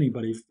annoying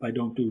anybody if I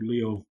don't do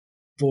Leo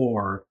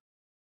 4,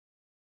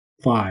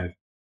 5.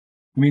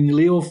 I mean,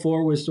 Leo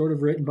 4 was sort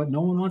of written, but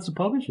no one wants to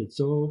publish it.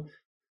 So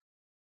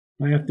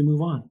I have to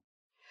move on.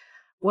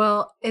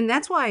 Well, and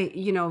that's why,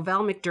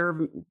 Val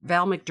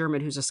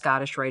McDermott, who's a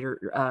Scottish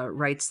writer,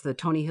 writes the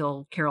Tony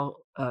Hill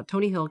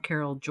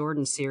Carol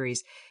Jordan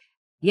series.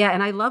 Yeah,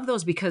 and I love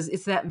those because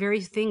it's that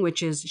very thing,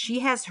 which is she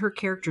has her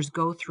characters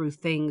go through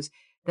things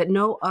that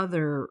no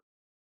other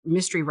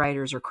mystery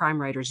writers or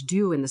crime writers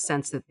do, in the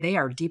sense that they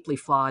are deeply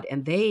flawed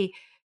and they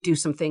do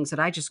some things that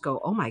I just go,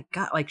 "Oh my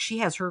God," like she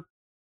has her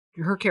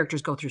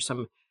characters go through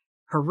some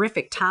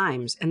horrific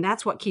times, and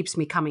that's what keeps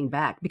me coming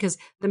back, because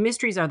the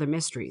mysteries are the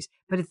mysteries,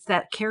 but it's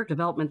that character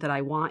development that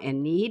I want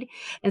and need.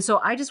 And so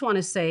I just want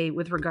to say,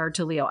 with regard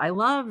to Leo, I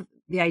love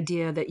the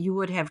idea that you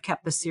would have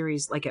kept the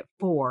series like at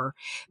 4,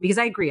 because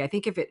I agree. I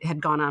think if it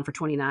had gone on for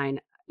 29,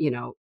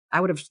 I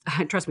would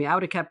have trust me, I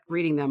would have kept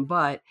reading them,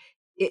 but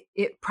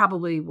it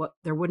probably, what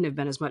there wouldn't have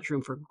been as much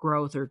room for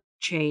growth or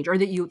change, or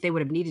that he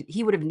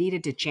would have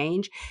needed to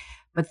change.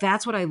 But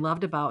that's what I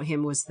loved about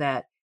him, was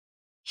that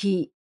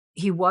he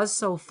he was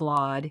so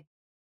flawed,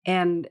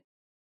 and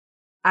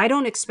I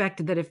don't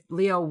expect that if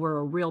Leo were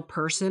a real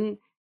person,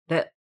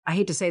 that, I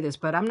hate to say this,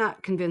 but I'm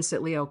not convinced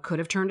that Leo could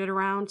have turned it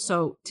around.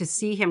 So to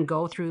see him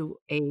go through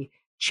a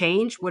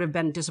change would have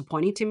been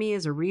disappointing to me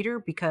as a reader,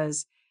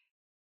 because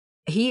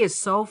he is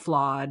so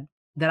flawed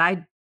that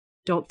I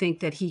don't think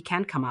that he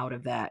can come out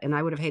of that, and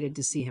I would have hated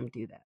to see him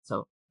do that.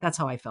 So that's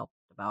how I felt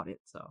about it.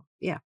 So,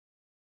 yeah.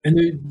 And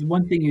the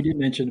one thing you did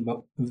mention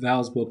about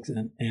Val's books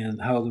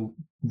and how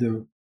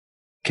the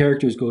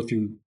characters go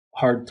through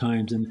hard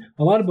times, and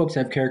a lot of books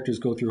have characters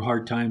go through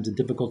hard times and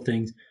difficult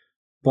things.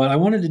 But I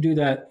wanted to do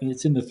that, and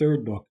it's in the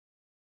third book,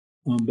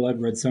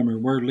 Blood Red Summer,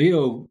 where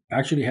Leo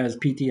actually has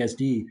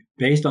PTSD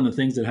based on the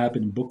things that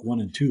happened in book 1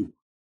 and 2.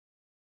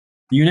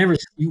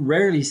 You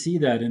rarely see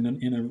that in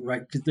a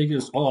right, because they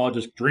just, oh, I'll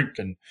just drink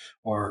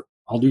or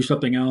I'll do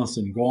something else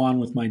and go on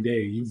with my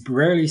day. You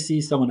rarely see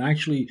someone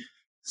actually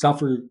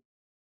suffer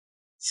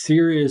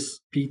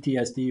serious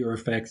PTSD or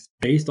effects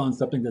based on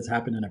something that's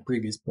happened in a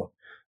previous book.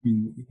 I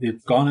mean,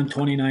 they've gone in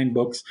 29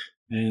 books,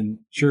 and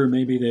sure,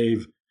 maybe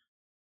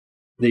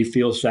they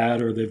feel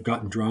sad, or they've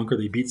gotten drunk, or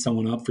they beat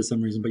someone up for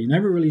some reason, but you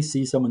never really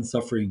see someone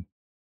suffering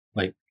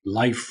like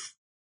life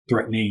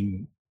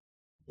threatening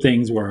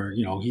things where,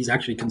 he's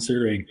actually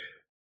considering,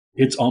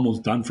 it's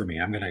almost done for me.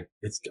 I'm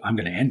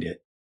gonna end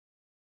it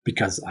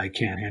because I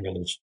can't handle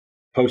this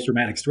post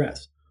traumatic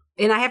stress.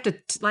 And I have to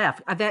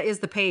laugh. That is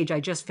the page I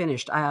just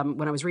finished.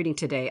 When I was reading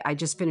today, I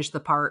just finished the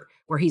part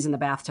where he's in the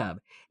bathtub,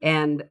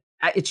 and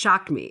it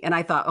shocked me. And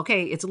I thought,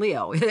 okay, it's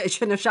Leo. It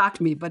shouldn't have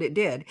shocked me, but it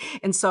did.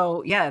 And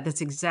so, yeah,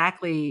 that's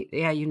exactly.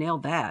 Yeah, you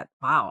nailed that.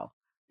 Wow.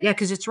 Yeah,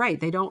 because it's right.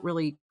 They don't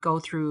really go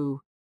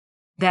through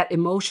that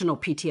emotional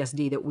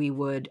PTSD that we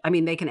would. I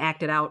mean, they can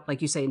act it out,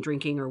 like you say, in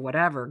drinking or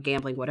whatever,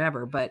 gambling,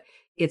 whatever. But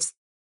it's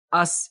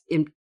us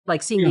in,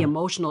 like, seeing the Yeah,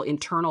 emotional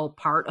internal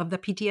part of the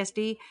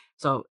PTSD.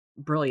 So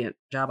brilliant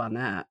job on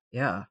that.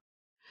 Yeah.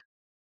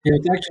 yeah.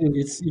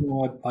 It's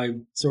I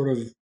sort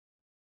of,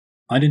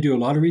 I didn't do a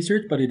lot of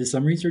research, but I did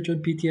some research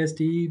on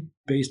PTSD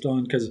based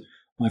on, because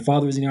my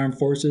father was in the armed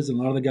forces, and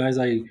a lot of the guys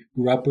I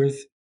grew up with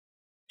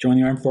joined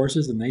the armed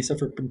forces, and they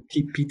suffer from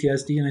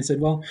PTSD. And I said,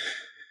 well,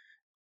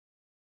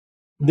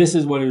 this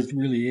is what it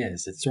really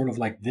is. It's sort of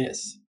like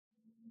this,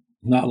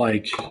 not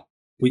like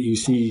what you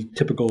see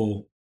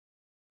typical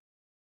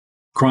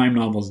crime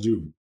novels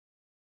do.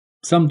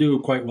 Some do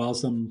quite well.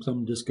 Some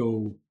just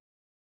go,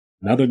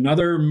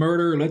 another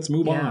murder. Let's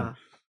move on. Yeah.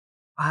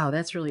 Wow,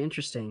 that's really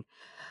interesting.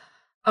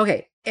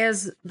 Okay.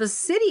 As the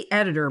city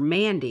editor,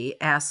 Mandy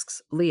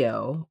asks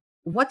Leo,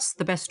 what's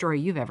the best story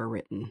you've ever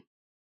written?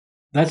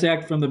 That's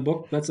act from the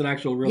book. That's an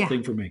actual real Yeah.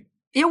 thing for me.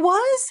 It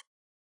was?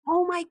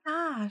 Oh my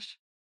gosh.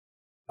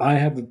 I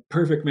have a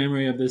perfect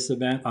memory of this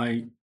event.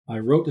 I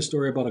wrote the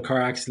story about a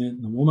car accident,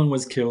 and the woman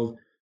was killed,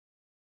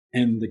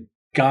 and the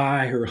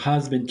guy, her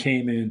husband,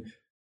 came in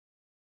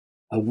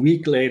a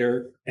week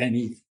later, and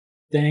he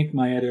thanked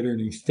my editor,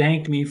 and he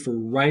thanked me for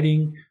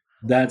writing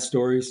that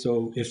story.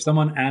 So if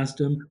someone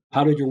asked him,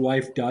 how did your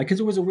wife die?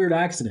 Because it was a weird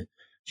accident.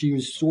 She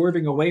was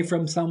swerving away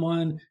from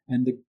someone,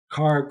 and the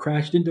car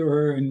crashed into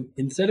her. And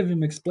instead of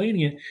him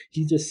explaining it,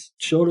 he just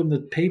showed him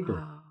the paper.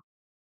 Wow.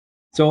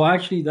 So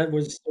actually, that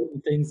was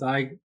certain things.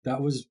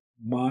 That was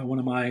one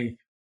of my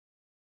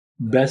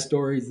best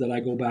stories that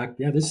I go back.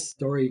 Yeah, this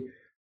story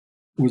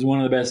was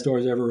one of the best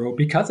stories I ever wrote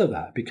because of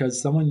that.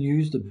 Because someone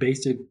used a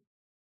basic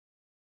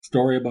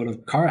story about a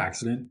car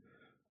accident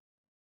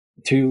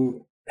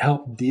to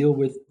help deal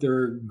with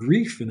their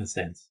grief, in a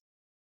sense.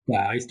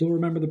 Yeah, I still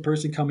remember the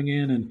person coming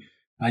in, and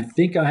I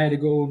think I had to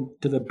go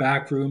to the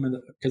back room, and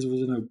because it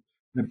was in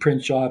a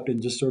print shop,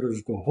 and just sort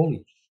of go,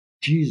 "Holy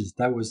Jesus!"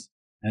 That was,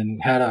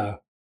 and had a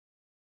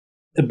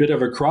bit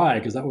of a cry,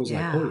 because that was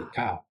like, "Holy Yeah.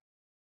 cow!"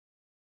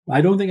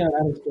 I don't think I've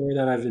had a story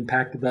that I've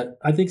impacted that.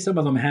 I think some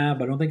of them have,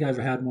 but I don't think I've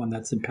had one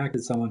that's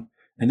impacted someone,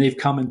 and they've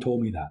come and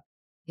told me that,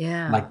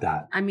 Yeah. like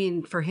that. I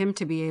mean, for him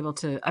to be able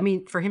to, I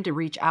mean, for him to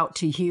reach out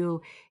to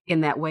you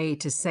in that way,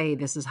 to say,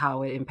 this is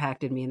how it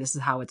impacted me and this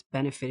is how it's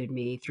benefited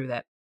me through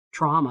that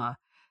trauma.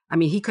 I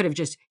mean, he could have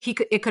just, it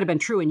could have been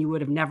true and you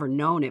would have never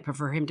known it, but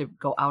for him to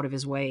go out of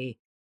his way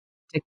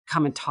to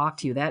come and talk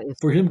to you. That is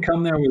For him to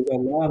come there with a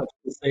lot of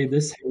to say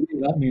this, he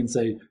really loved me and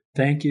say,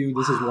 "Thank you,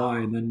 this is why."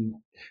 wow. And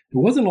then it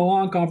wasn't a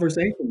long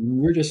conversation.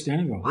 We were just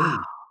standing going, Wow.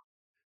 "Holy."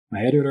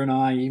 My editor and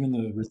I, even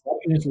the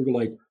receptionist, we were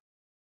like,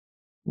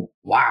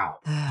 "Wow."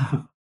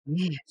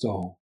 Man.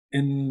 So,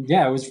 and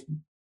yeah, it was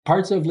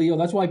parts of Leo.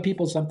 That's why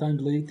people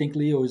sometimes think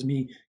Leo is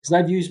me, because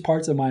I've used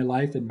parts of my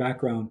life and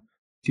background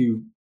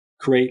to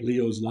create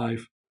Leo's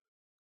life.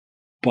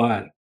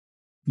 But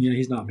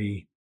he's not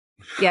me.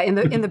 Yeah, in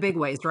the big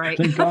ways, right?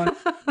 Thank God.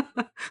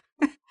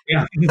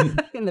 Yeah.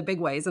 In the big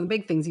ways and the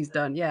big things he's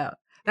done, yeah.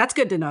 That's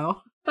good to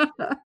know.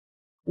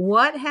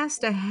 What has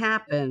to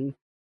happen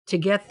to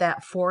get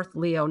that 4th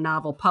Leo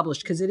novel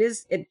published? Because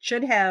it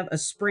should have a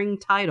spring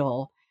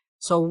title.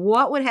 So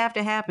what would have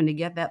to happen to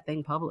get that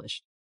thing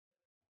published?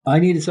 I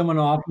needed someone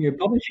to offer me a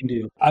publishing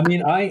deal. I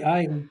mean,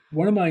 I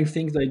one of my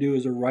things I do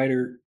as a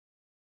writer,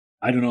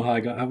 I don't know how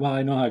I got. Well,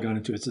 I know how I got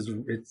into it.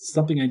 It's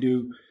something I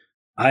do.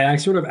 I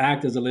sort of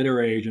act as a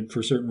literary agent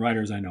for certain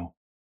writers I know.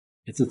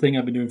 It's a thing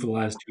I've been doing for the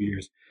last 2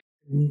 years.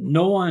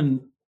 No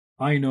one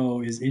I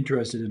know is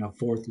interested in a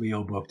 4th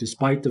Leo book,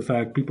 despite the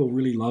fact people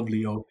really love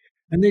Leo,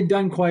 and they've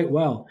done quite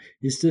well.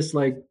 It's just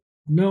like,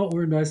 no,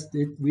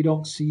 we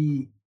don't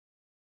see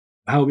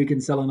how we can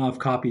sell enough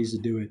copies to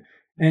do it.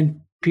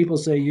 And people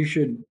say you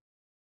should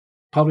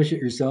publish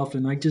it yourself,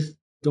 and I just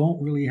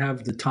don't really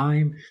have the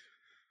time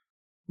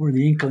or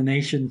the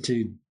inclination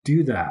to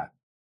do that.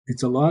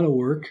 It's a lot of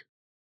work,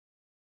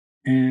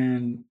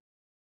 and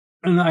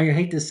I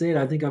hate to say it,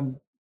 I think I'm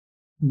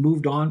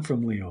moved on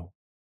from Leo.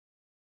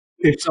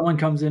 If someone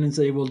comes in and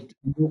say, "Well,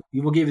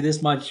 we will give you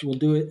this much, we'll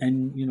do it,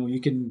 and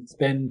you can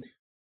spend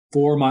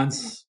 4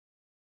 months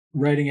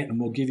writing it, and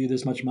we'll give you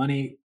this much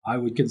money," I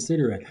would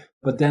consider it.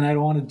 But then I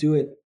don't want to do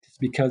it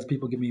just because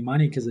people give me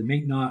money, because it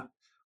may not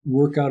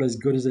work out as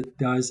good as it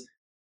does.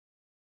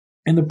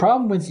 And the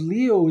problem with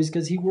Leo is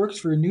because he works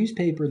for a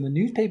newspaper, and the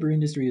newspaper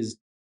industry has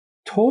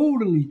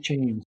totally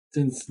changed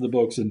since the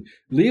books. And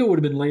Leo would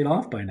have been laid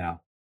off by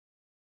now.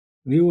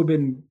 Leo would have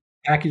been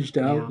packaged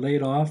out, Yeah.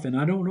 laid off, and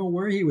I don't know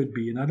where he would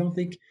be. And I don't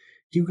think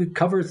he could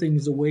cover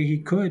things the way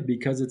he could,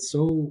 because it's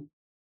so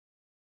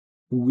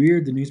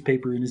weird, the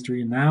newspaper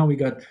industry. And now we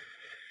got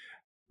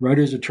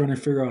writers are trying to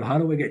figure out, how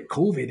do I get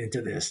COVID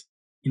into this,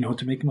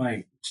 to make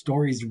my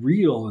stories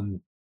real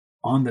and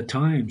on the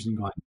times, and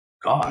going,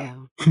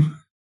 God, Yeah.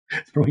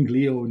 throwing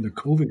Leo into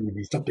COVID would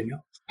be something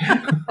else.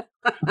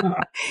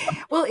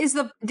 Well,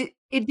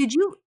 did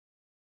you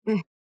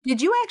eh,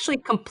 did you actually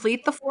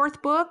complete the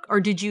 4th book,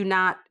 or did you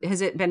not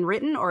has it been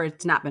written, or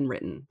it's not been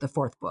written, the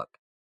 4th book?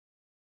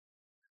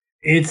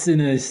 It's in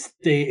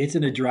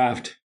a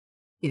draft,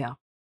 Yeah.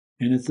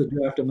 and it's a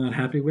draft I'm not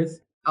happy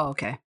with, Oh,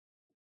 okay.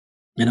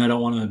 and I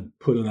don't want to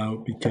put it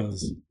out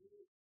because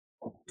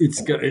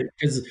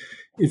because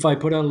if I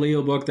put out a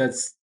Leo book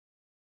that's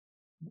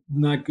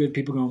not good,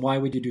 people going, why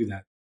would you do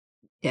that?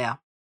 Yeah.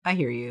 I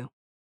hear you.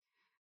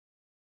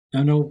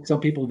 I know some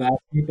people have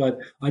asked me, but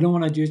I don't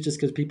want to do it just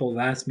because people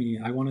have asked me.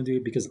 I want to do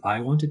it because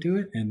I want to do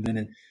it, and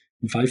then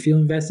if I feel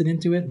invested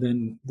into it,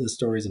 then the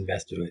story's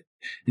invested in it.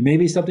 And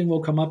maybe something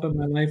will come up in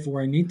my life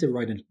where I need to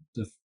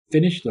to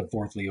finish the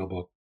 4th Leo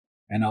book,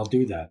 and I'll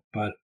do that.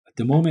 But at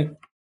the moment,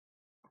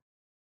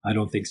 I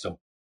don't think so.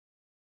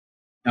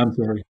 I'm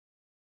sorry.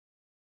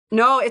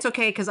 No, it's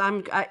okay because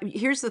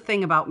here's the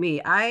thing about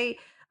me. I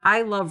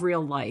love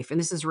real life, and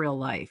this is real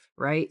life,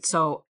 right?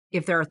 So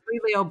if there are 3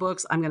 Leo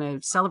books, I'm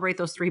gonna celebrate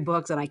those 3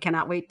 books, and I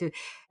cannot wait to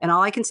and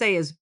all I can say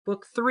is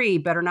book 3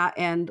 better not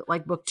end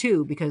like book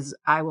 2, because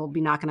I will be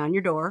knocking on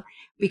your door,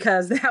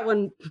 because that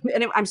one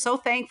I'm so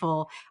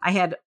thankful I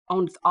had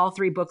owned all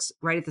 3 books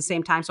right at the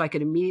same time, so I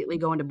could immediately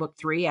go into book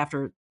 3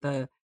 after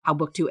the how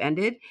book 2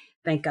 ended.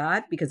 Thank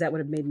God, because that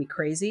would have made me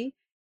crazy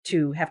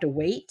to have to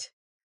wait.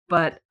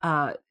 But,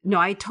 no,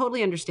 I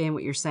totally understand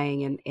what you're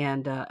saying,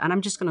 and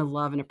I'm just gonna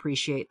love and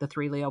appreciate the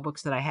 3 Leo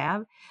books that I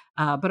have.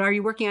 But are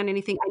you working on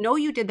anything? I know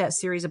you did that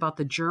series about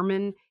the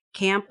German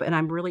camp, and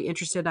I'm really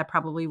interested. I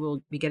probably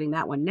will be getting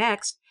that one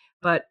next,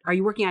 but are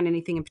you working on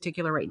anything in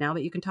particular right now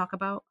that you can talk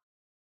about?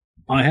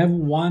 I have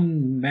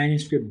one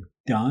manuscript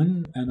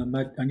done, and I'm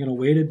going to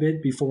wait a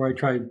bit before I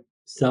try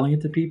selling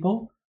it to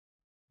people.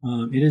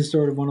 It is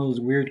sort of one of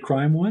those weird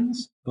crime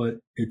ones, but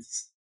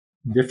it's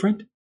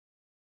different.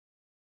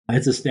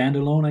 It's a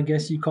standalone, I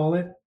guess you call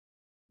it.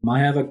 I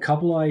have a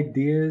couple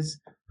ideas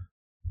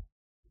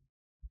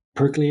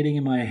percolating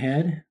in my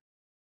head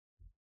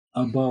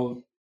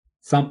about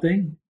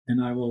something,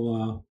 and I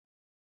will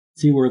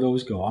see where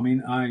those go. I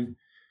mean,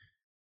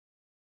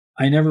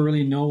 I never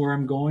really know where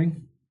I'm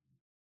going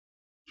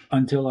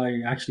until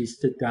I actually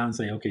sit down and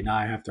say, okay, now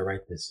I have to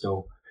write this.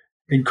 So,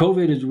 and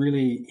COVID has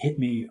really hit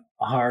me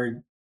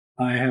hard.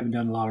 I haven't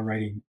done a lot of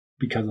writing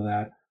because of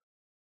that.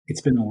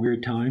 It's been a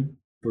weird time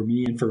for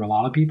me and for a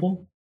lot of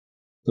people.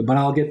 So, but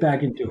I'll get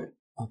back into it.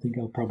 I think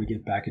I'll probably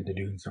get back into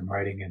doing some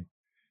writing and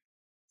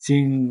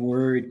seeing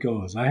where it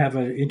goes. I have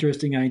an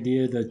interesting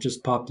idea that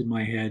just popped in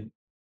my head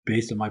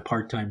based on my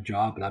part-time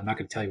job, but I'm not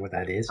going to tell you what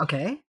that is.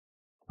 Okay.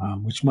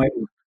 Which might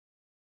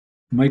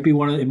be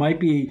one of it might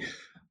be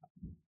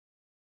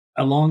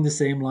along the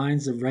same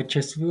lines of Red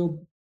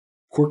Chesterfield,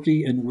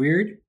 quirky and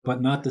weird,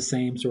 but not the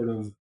same sort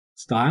of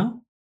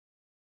style.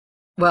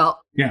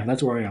 Well, Yeah,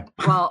 that's where I am.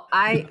 well,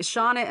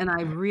 Shauna and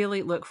I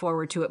really look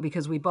forward to it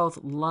because we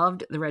both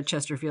loved the Red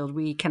Chesterfield.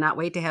 We cannot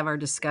wait to have our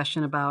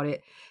discussion about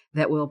it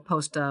that we'll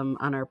post on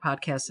our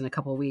podcast in a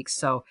couple of weeks.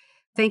 So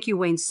thank you,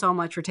 Wayne, so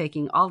much for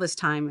taking all this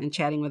time and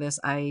chatting with us.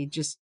 I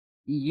just,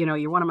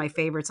 you're one of my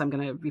favorites. I'm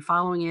going to be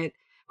following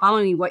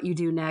what you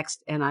do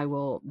next. And I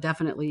will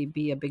definitely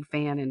be a big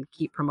fan and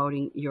keep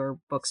promoting your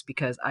books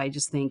because I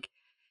just think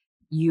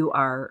you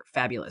are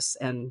fabulous.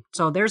 And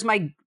so there's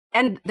my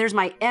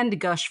end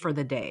gush for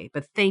the day.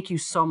 But thank you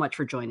so much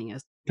for joining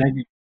us. Thank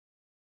you.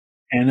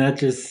 And that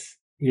just,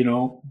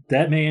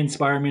 that may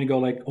inspire me to go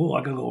like, oh,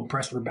 I gotta go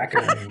impress Rebecca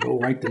and go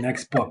write the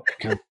next book.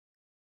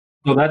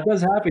 So that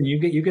does happen. You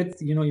get,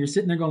 you're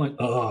sitting there going like,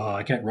 oh,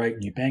 I can't write,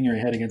 and you bang your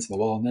head against the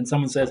wall, and then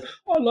someone says,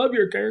 oh, I love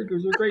your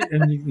characters, they're great,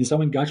 and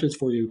someone gushes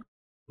for you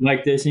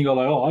like this, and you go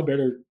like, oh, I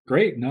better,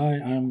 great. Now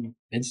I'm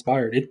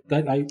inspired.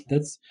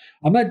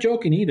 I'm not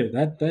joking either.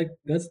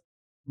 That's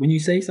when you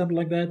say something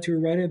like that to a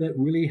writer, that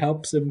really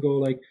helps them go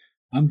like,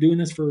 I'm doing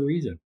this for a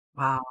reason.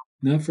 Wow.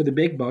 Not for the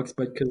big bucks,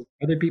 but because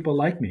other people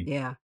like me.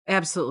 Yeah,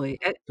 absolutely.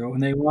 So,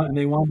 and they want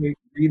me to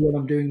read what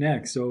I'm doing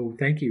next. So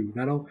thank you.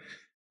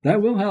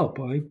 That will help.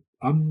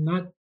 I'm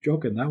not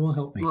joking. That will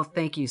help me. Well,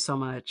 thank you so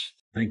much.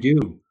 Thank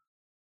you.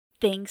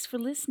 Thanks for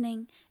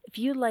listening. If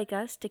you'd like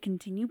us to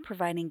continue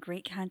providing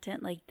great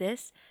content like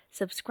this,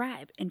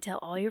 subscribe and tell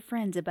all your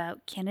friends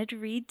about Canada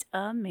Reads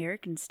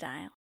American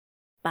Style.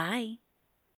 Bye.